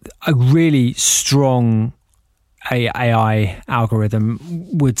a really strong AI algorithm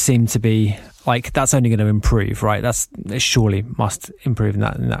would seem to be that's only going to improve, right? It surely must improve in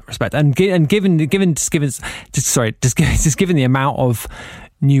that respect. And given the amount of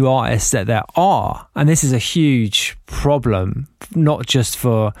new artists that there are, and this is a huge problem, not just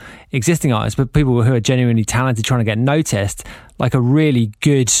for existing artists, but people who are genuinely talented trying to get noticed, like a really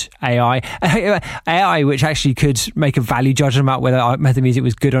good AI which actually could make a value judgment about whether Method Music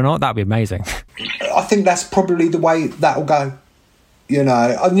was good or not. That'd be amazing. I think that's probably the way that'll go,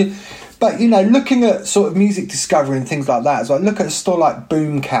 But, looking at sort of music discovery and things like that, as I look at a store like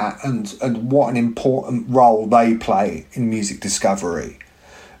Boomkat and what an important role they play in music discovery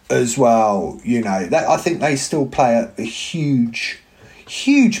as well, that I think they still play a huge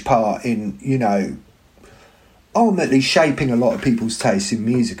part in, ultimately shaping a lot of people's tastes in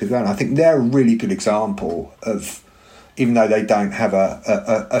music as well. And I think they're a really good example of, even though they don't have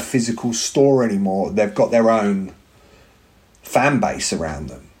a physical store anymore, they've got their own fan base around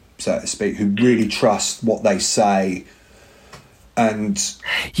them, so to speak, who really trust what they say. And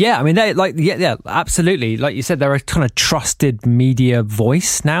yeah, I mean, they absolutely. Like you said, they're a kind of trusted media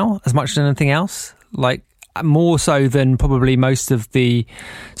voice now, as much as anything else. More so than probably most of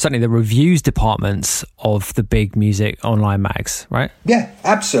certainly the reviews departments of the big music online mags, right? Yeah,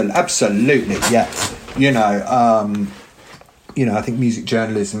 absolutely. Yeah, I think music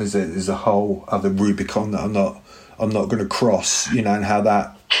journalism is a whole other Rubicon that I'm not going to cross, and how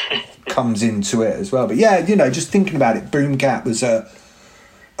that comes into it as well. But yeah, just thinking about it, Boomkat was a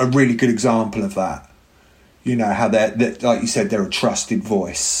really good example of that. How they're, like you said, they're a trusted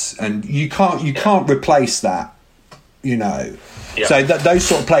voice, and you can't replace that. Yeah. So those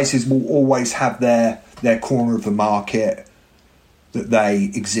sort of places will always have their corner of the market that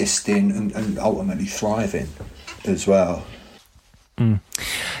they exist in and ultimately thrive in as well.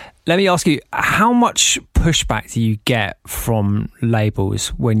 Let me ask you, how much pushback do you get from labels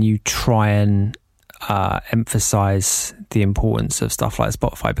when you try and emphasize the importance of stuff like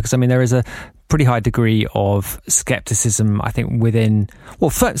Spotify? Because I mean, there is a pretty high degree of skepticism, I think,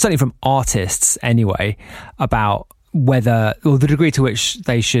 certainly from artists anyway, about whether, or the degree to which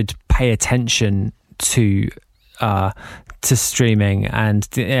they should pay attention to to streaming and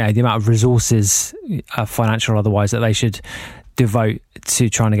the amount of resources, financial or otherwise, that they should devote to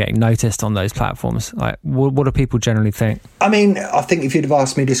trying to get noticed on those platforms? Like, what do people generally think? I mean, I think if you'd have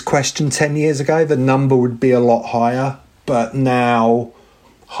asked me this question 10 years ago, the number would be a lot higher. But now,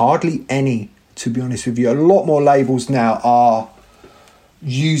 hardly any, to be honest with you. A lot more labels now are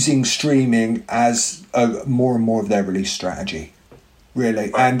using streaming as more and more of their release strategy,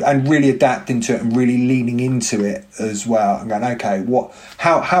 really, and really adapting to it and really leaning into it as well. And going, okay,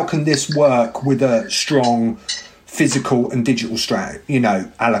 how can this work with a strong physical and digital strategy, a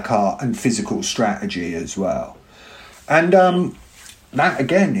la carte and physical strategy as well. And that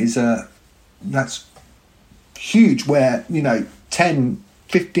again that's huge, where 10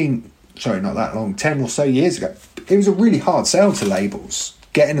 or so years ago, it was a really hard sell to labels,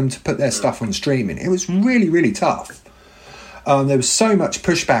 getting them to put their stuff on streaming. It was really, really tough. There was so much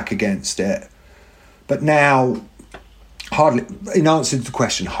pushback against it, but now, hardly, in answer to the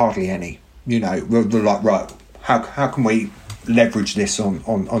question, hardly any. We're like, right, how can we leverage this on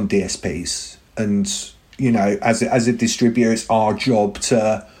DSPs? And as a distributor, it's our job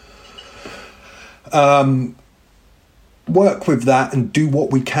to work with that and do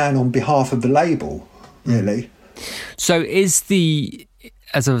what we can on behalf of the label, really. So as a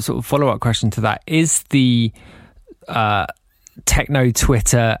sort of follow-up question to that, is the techno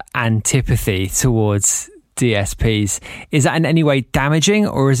Twitter antipathy towards DSPs, is that in any way damaging,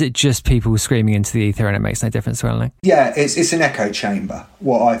 or is it just people screaming into the ether and it makes no difference to anything? Yeah, it's an echo chamber,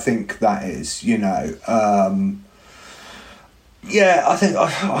 what I think that is, Yeah,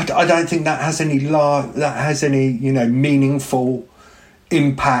 I don't think that has any meaningful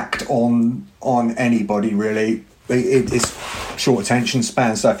impact on anybody, really. It's short attention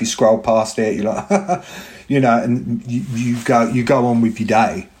span, so if you scroll past it, you're like, and you go on with your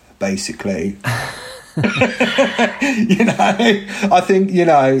day, basically. I think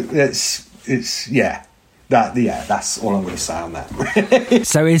that's all I'm going to say on that.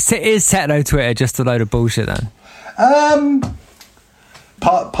 So is techno Twitter just a load of bullshit then?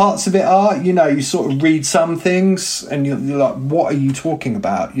 Parts of it are, you sort of read some things and you're like, what are you talking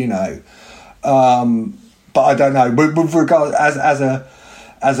about? But I don't know. With regard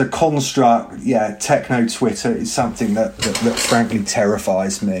as a construct, techno Twitter is something that frankly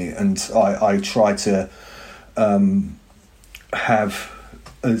terrifies me, and I try to have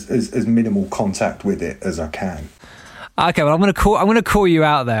as minimal contact with it as I can. Okay, well, I'm going to call you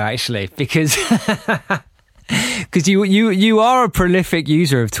out there, actually, because you are a prolific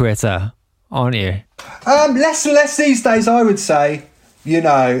user of Twitter, aren't you? Less and less these days, I would say.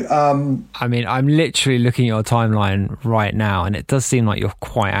 I mean, I'm literally looking at your timeline right now, and it does seem like you're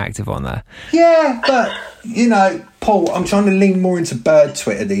quite active on there. Yeah, but Paul, I'm trying to lean more into bird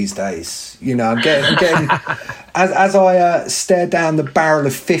Twitter these days. I'm getting as I stare down the barrel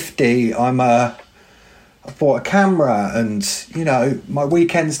of 50, I bought a camera, and my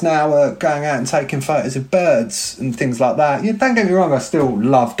weekends now are going out and taking photos of birds and things like that. Don't get me wrong, I still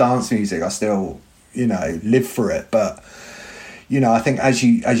love dance music. I still live for it, but I think as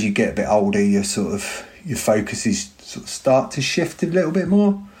you get a bit older, your focuses sort of start to shift a little bit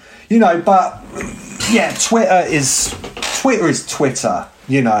more. But yeah, Twitter is Twitter.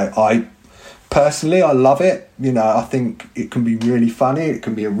 I personally, I love it. I think it can be really funny. It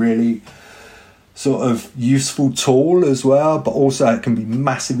can be a really sort of useful tool as well, but also it can be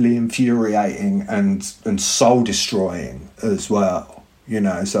massively infuriating and soul destroying as well.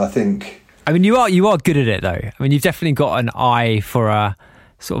 So I think. I mean, you are good at it, though. I mean, you've definitely got an eye for a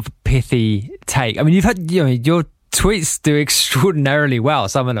sort of pithy take. I mean, you've had your tweets do extraordinarily well.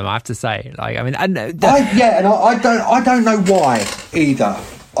 Some of them, I have to say. Like, I mean, I don't know why either.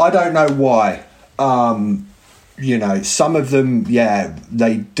 I don't know why. Some of them,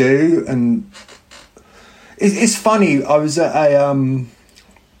 they do, and it's funny. I was at an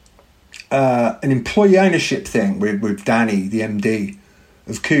employee ownership thing with Danny, the MD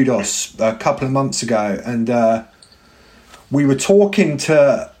of Kudos, a couple of months ago, and we were talking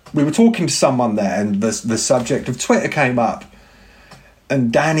to someone there, and the subject of Twitter came up,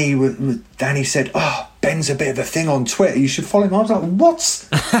 and Danny said, "Oh, Ben's a bit of a thing on Twitter. You should follow him." I was like, "What?"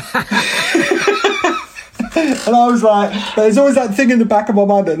 And I was like, "There's always that thing in the back of my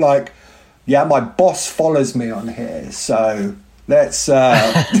mind that, like, yeah, my boss follows me on here, so let's."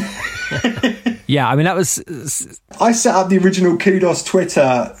 Yeah, I mean, that was. I set up the original Kudos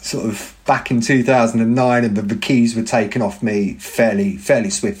Twitter sort of back in 2009, and the keys were taken off me fairly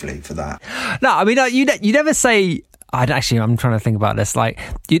swiftly for that. No, I mean, you never say. I'm trying to think about this. Like,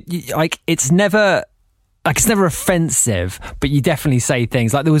 like it's never like, it's never offensive, but you definitely say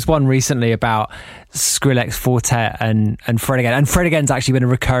things. Like, there was one recently about Skrillex, Fortet, and Fred Again. And Fred Again's actually been a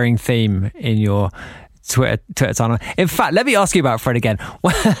recurring theme in your Twitter timeline. In fact, let me ask you about Fred Again.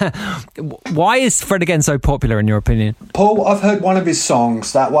 Why is Fred Again so popular, in your opinion? Paul, I've heard one of his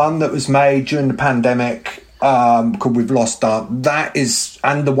songs, that one that was made during the pandemic, called We've Lost Our... That is...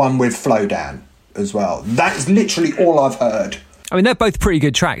 And the one with Flowdown as well. That is literally all I've heard. I mean, they're both pretty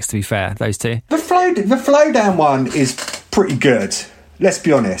good tracks, to be fair, those two. The Flowdown one is pretty good. Let's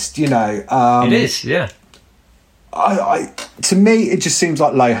be honest, you know. It is, yeah. To me, it just seems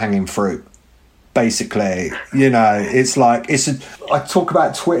like low-hanging fruit, basically. You know, it's like... I talk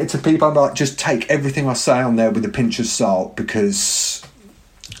about Twitter to people, I'm like, just take everything I say on there with a pinch of salt, because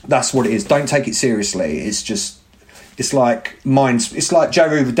that's what it is. Don't take it seriously. It's just... It's like It's like Joe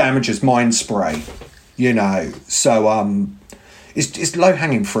River Damager's Mind Spray, you know. So, It's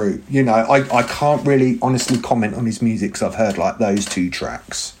low-hanging fruit, you know. I can't really honestly comment on his music because I've heard like those two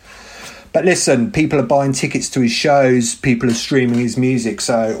tracks. But listen, people are buying tickets to his shows, people are streaming his music,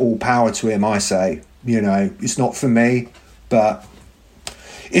 so all power to him, I say. You know, it's not for me, but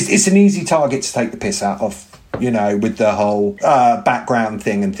it's an easy target to take the piss out of, you know, with the whole background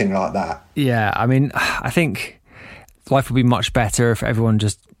thing and thing like that. Yeah, I mean, I think life would be much better if everyone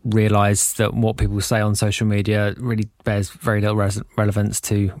just realised that what people say on social media really bears very little relevance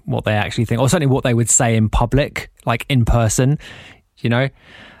to what they actually think, or certainly what they would say in public, like in person, you know.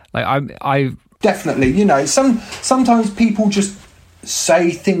 Like I definitely, you know, sometimes people just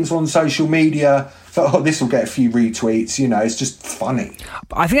say things on social media that, oh, this will get a few retweets, you know. It's just funny.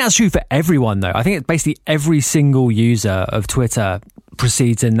 I think that's true for everyone, though. I think it's basically every single user of Twitter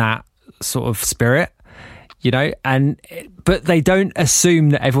proceeds in that sort of spirit, you know, but they don't assume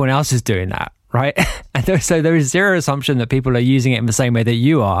that everyone else is doing that, right? And so there is zero assumption that people are using it in the same way that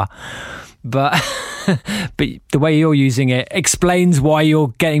you are, but the way you're using it explains why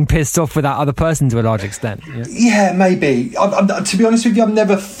you're getting pissed off with that other person to a large extent. You know? Yeah, maybe. To be honest with you, I've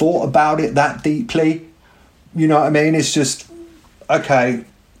never thought about it that deeply. You know what I mean? It's just, okay,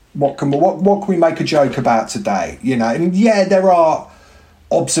 what can we make a joke about today? You know, and yeah, there are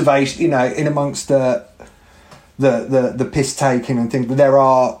observations, you know, in amongst the piss taking and things, but there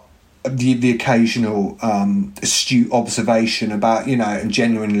are the occasional astute observation about, you know, and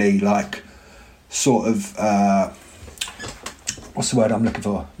genuinely like sort of what's the word I'm looking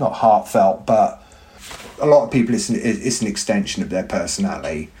for? Not heartfelt, but a lot of people it's an extension of their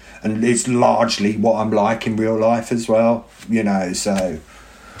personality, and it's largely what I'm like in real life as well, you know. So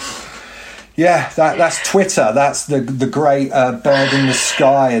yeah, that's Twitter. That's the great bird in the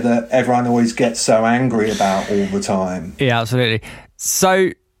sky that everyone always gets so angry about all the time. Yeah, absolutely.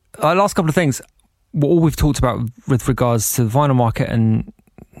 So, last couple of things. All we've talked about with regards to the vinyl market and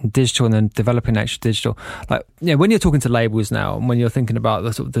digital, and then developing actual digital. Like, yeah, when you're talking to labels now, and when you're thinking about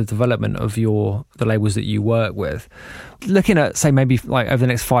the sort of the development of the labels that you work with, looking at, say, maybe like over the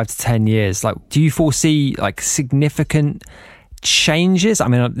next 5 to 10 years, like, do you foresee like significant changes? I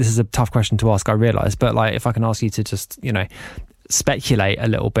mean, this is a tough question to ask, I realise, but like, if I can ask you to just, you know, speculate a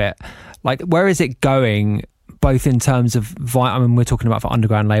little bit, like, where is it going, both in terms of I mean, we're talking about for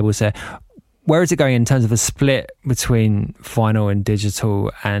underground labels here, where is it going in terms of a split between vinyl and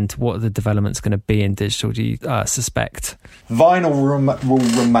digital, and what the development's going to be in digital, do you suspect? Vinyl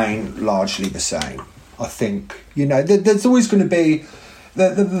will remain largely the same, I think. You know, there's always going to be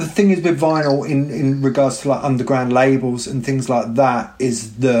the thing is with vinyl in regards to like underground labels and things like that,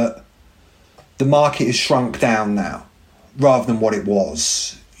 is that the market is shrunk down now rather than what it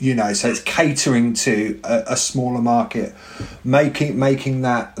was, you know. So it's catering to a smaller market, making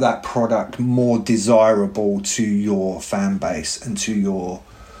that product more desirable to your fan base and to your,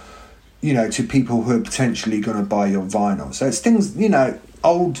 you know, to people who are potentially going to buy your vinyl. So it's things, you know,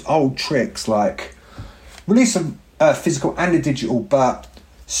 old tricks like release a physical and a digital, but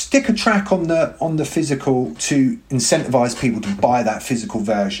stick a track on the physical to incentivize people to buy that physical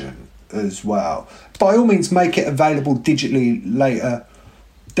version as well. By all means, make it available digitally later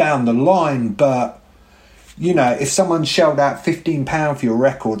down the line, but you know, if someone shelled out £15 for your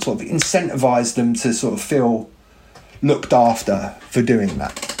record, sort of incentivize them to sort of feel looked after for doing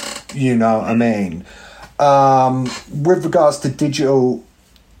that. You know what I mean? With regards to digital,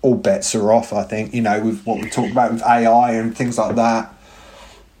 all bets are off, I think, you know, with what we talked about with AI and things like that.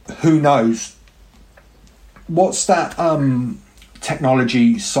 Who knows? What's that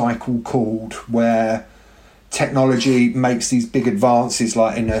technology cycle called, where technology makes these big advances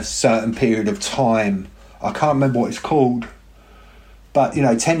like in a certain period of time? I can't remember what it's called, but you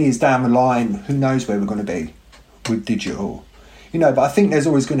know, 10 years down the line, who knows where we're going to be with digital, you know. But I think there's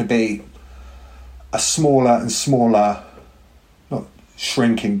always going to be a smaller and smaller, not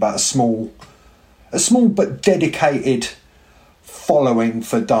shrinking, but a small but dedicated following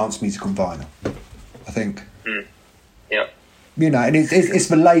for dance music on vinyl, I think. Yeah. You know, and it's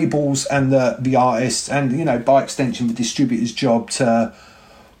the labels and the artists and, you know, by extension, the distributor's job to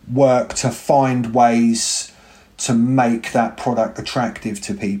work to find ways to make that product attractive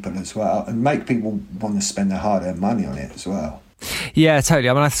to people as well, and make people want to spend their hard-earned money on it as well. Yeah, totally.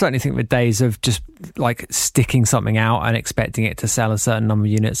 I mean, I certainly think the days of just like sticking something out and expecting it to sell a certain number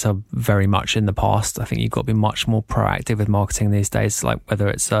of units are very much in the past. I think you've got to be much more proactive with marketing these days, like whether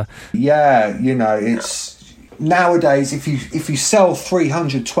it's yeah, you know, it's nowadays if you sell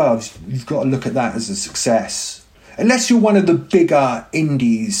 312, you've got to look at that as a success. Unless you're one of the bigger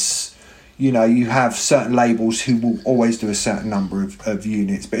indies, you know, you have certain labels who will always do a certain number of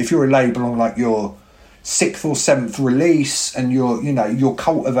units. But if you're a label on like your 6th or 7th release and you're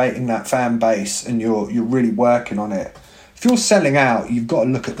cultivating that fan base and you're really working on it, if you're selling out, you've got to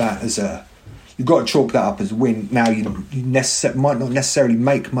look at that as you've got to chalk that up as a win. Now you might not necessarily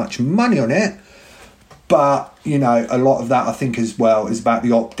make much money on it, but you know, a lot of that I think as well is about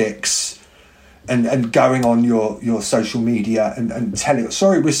the optics and going on your social media and telling,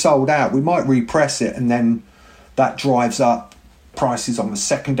 sorry, we're sold out. We might repress it, and then that drives up prices on the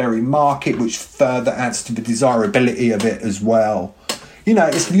secondary market, which further adds to the desirability of it as well. You know,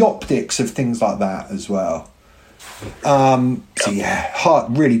 it's the optics of things like that as well. So yeah,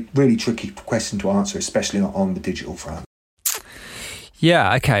 really, really tricky question to answer, especially on the digital front.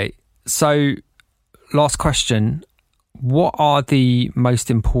 Yeah, okay. So last question. What are the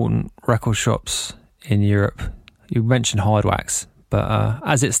most important record shops in Europe? You mentioned Hardwax, but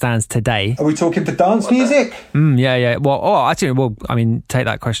as it stands today, are we talking for dance music? Yeah. Well, I mean, take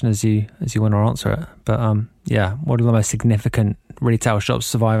that question as you want to answer it. But yeah, what are the most significant retail shops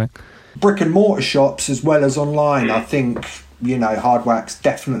surviving? Brick and mortar shops as well as online. I think, you know, Hardwax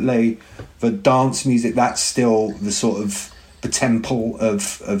definitely for dance music. That's still the sort of the temple of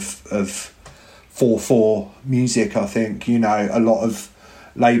 4/4 music. I think, you know, a lot of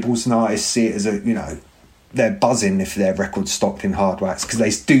labels and artists see it as a, you know, they're buzzing if their record's stocked in Hardwax, because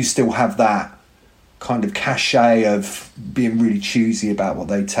they do still have that kind of cachet of being really choosy about what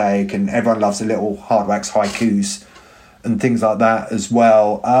they take, and everyone loves a little Hardwax haikus and things like that as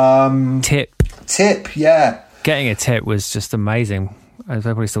well. Tip, yeah. Getting a tip was just amazing. I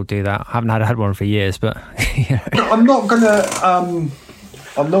probably still do that. I haven't had one for years, but you know. I'm not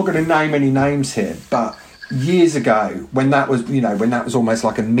gonna name any names here, but years ago, when that was almost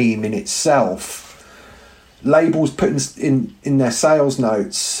like a meme in itself, labels putting in their sales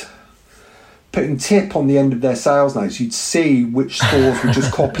notes, putting tip on the end of their sales notes, you'd see which stores were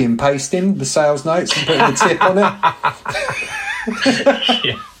just copy and pasting the sales notes and putting the tip on it.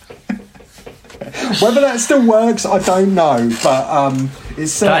 Yeah. Whether that still works, I don't know, but it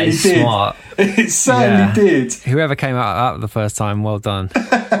certainly did. Smart. It certainly did. Whoever came out of that the first time, well done.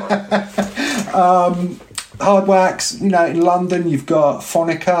 Hardwax, you know, in London you've got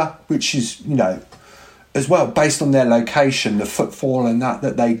Phonica, which is, you know, as well, based on their location, the footfall and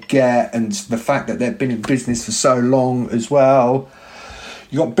that they get, and the fact that they've been in business for so long as well.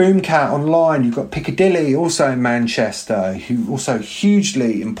 You've got Boomcat online, you've got Piccadilly, also in Manchester, who also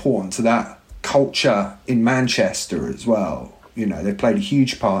hugely important to that culture in Manchester as well. You know, they played a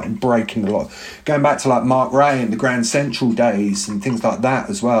huge part in breaking the lot. Going back to like Mark Ray and the Grand Central days and things like that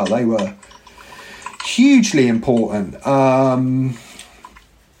as well, they were hugely important.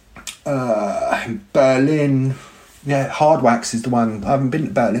 Berlin, yeah, Hardwax is the one. I haven't been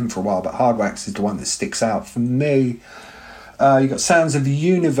to Berlin for a while, but Hardwax is the one that sticks out for me. You've got Sounds of the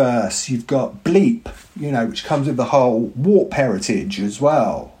Universe, you've got Bleep, you know, which comes with the whole Warp heritage as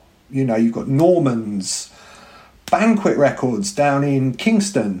well. You know, you've got Norman's, Banquet Records down in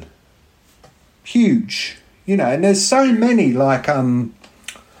Kingston, huge, you know, and there's so many like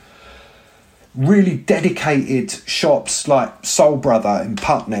really dedicated shops like Soul Brother in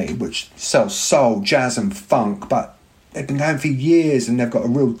Putney, which sells soul, jazz and funk, but they've been going for years and they've got a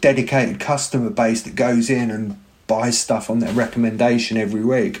real dedicated customer base that goes in and buys stuff on their recommendation every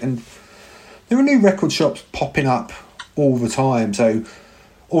week. And there are new record shops popping up all the time, so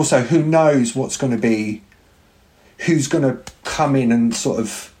also who knows what's going to be, who's going to come in and sort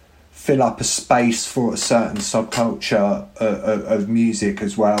of fill up a space for a certain subculture of music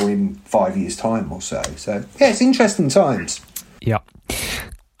as well in 5 years' time or so. So, yeah, it's interesting times. Yeah.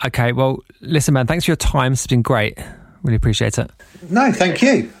 Okay, well, listen, man, thanks for your time. It's been great. Really appreciate it. No, thank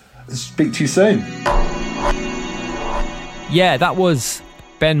you. Speak to you soon. Yeah, that was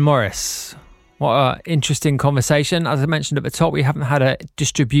Ben Morris. What an interesting conversation. As I mentioned at the top, we haven't had a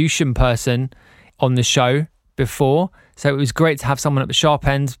distribution person on the show before. So it was great to have someone at the sharp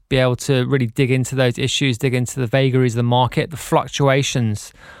end be able to really dig into those issues, dig into the vagaries of the market, the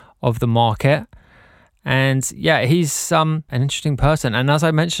fluctuations of the market. And yeah, he's an interesting person. And as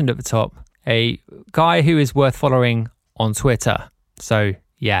I mentioned at the top, a guy who is worth following on Twitter. So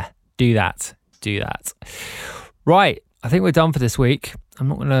yeah, do that. Right, I think we're done for this week. I'm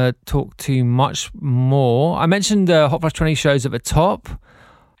not going to talk too much more. I mentioned the Hot Flush 20 shows at the top.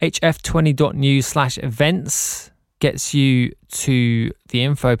 hf20.news/events gets you to the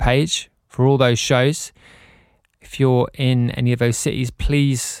info page for all those shows. If you're in any of those cities,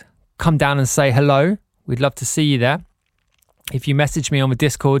 please come down and say hello. We'd love to see you there. If you message me on the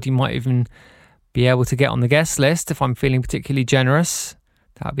Discord, you might even be able to get on the guest list if I'm feeling particularly generous.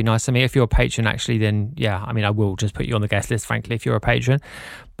 That would be nice of me. If you're a patron, actually, then yeah, I mean, I will just put you on the guest list, frankly, if you're a patron.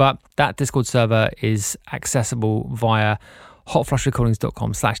 But that Discord server is accessible via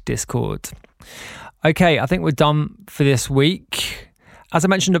hotflushrecordings.com/Discord. Okay, I think we're done for this week. As I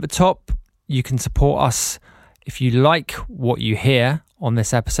mentioned at the top, you can support us if you like what you hear on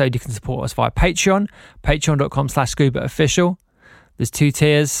this episode. You can support us via Patreon, patreon.com/ScubaOfficial. There's 2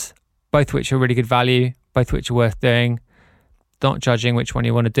 tiers, both which are really good value, both which are worth doing. Not judging which one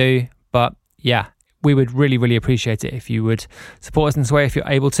you want to do, but yeah, we would really, really appreciate it if you would support us in this way if you're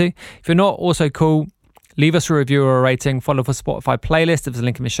able to. If you're not, also cool, leave us a review or a rating, follow the Spotify playlist. There's a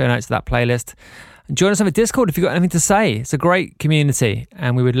link in the show notes to that playlist. And join us on the Discord if you've got anything to say. It's a great community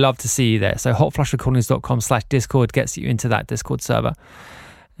and we would love to see you there. So hotflushrecordings.com/Discord gets you into that Discord server.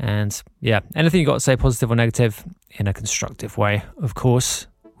 And yeah, anything you got to say, positive or negative, in a constructive way, of course,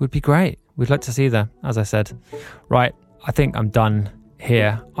 would be great. We'd like to see you there, as I said. Right, I think I'm done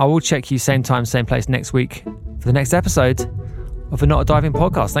here. I will check you same time, same place next week for the next episode of the Not a Diving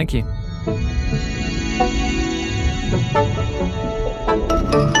Podcast. Thank you.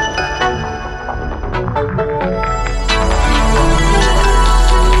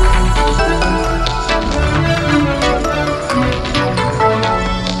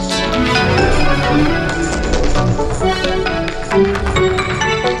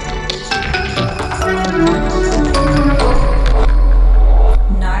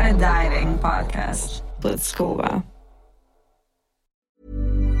 Podcast with Scuba.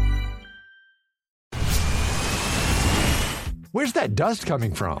 Where's that dust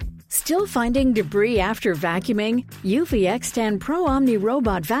coming from? Still finding debris after vacuuming? Eufy X10 Pro Omni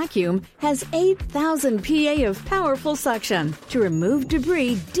Robot Vacuum has 8,000 PA of powerful suction to remove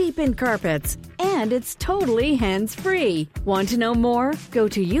debris deep in carpets. And it's totally hands-free. Want to know more? Go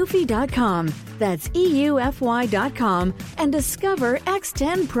to eufy.com. That's EUFY.com and discover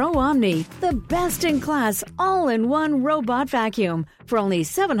X10 Pro Omni, the best-in-class all-in-one robot vacuum for only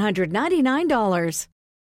 $799.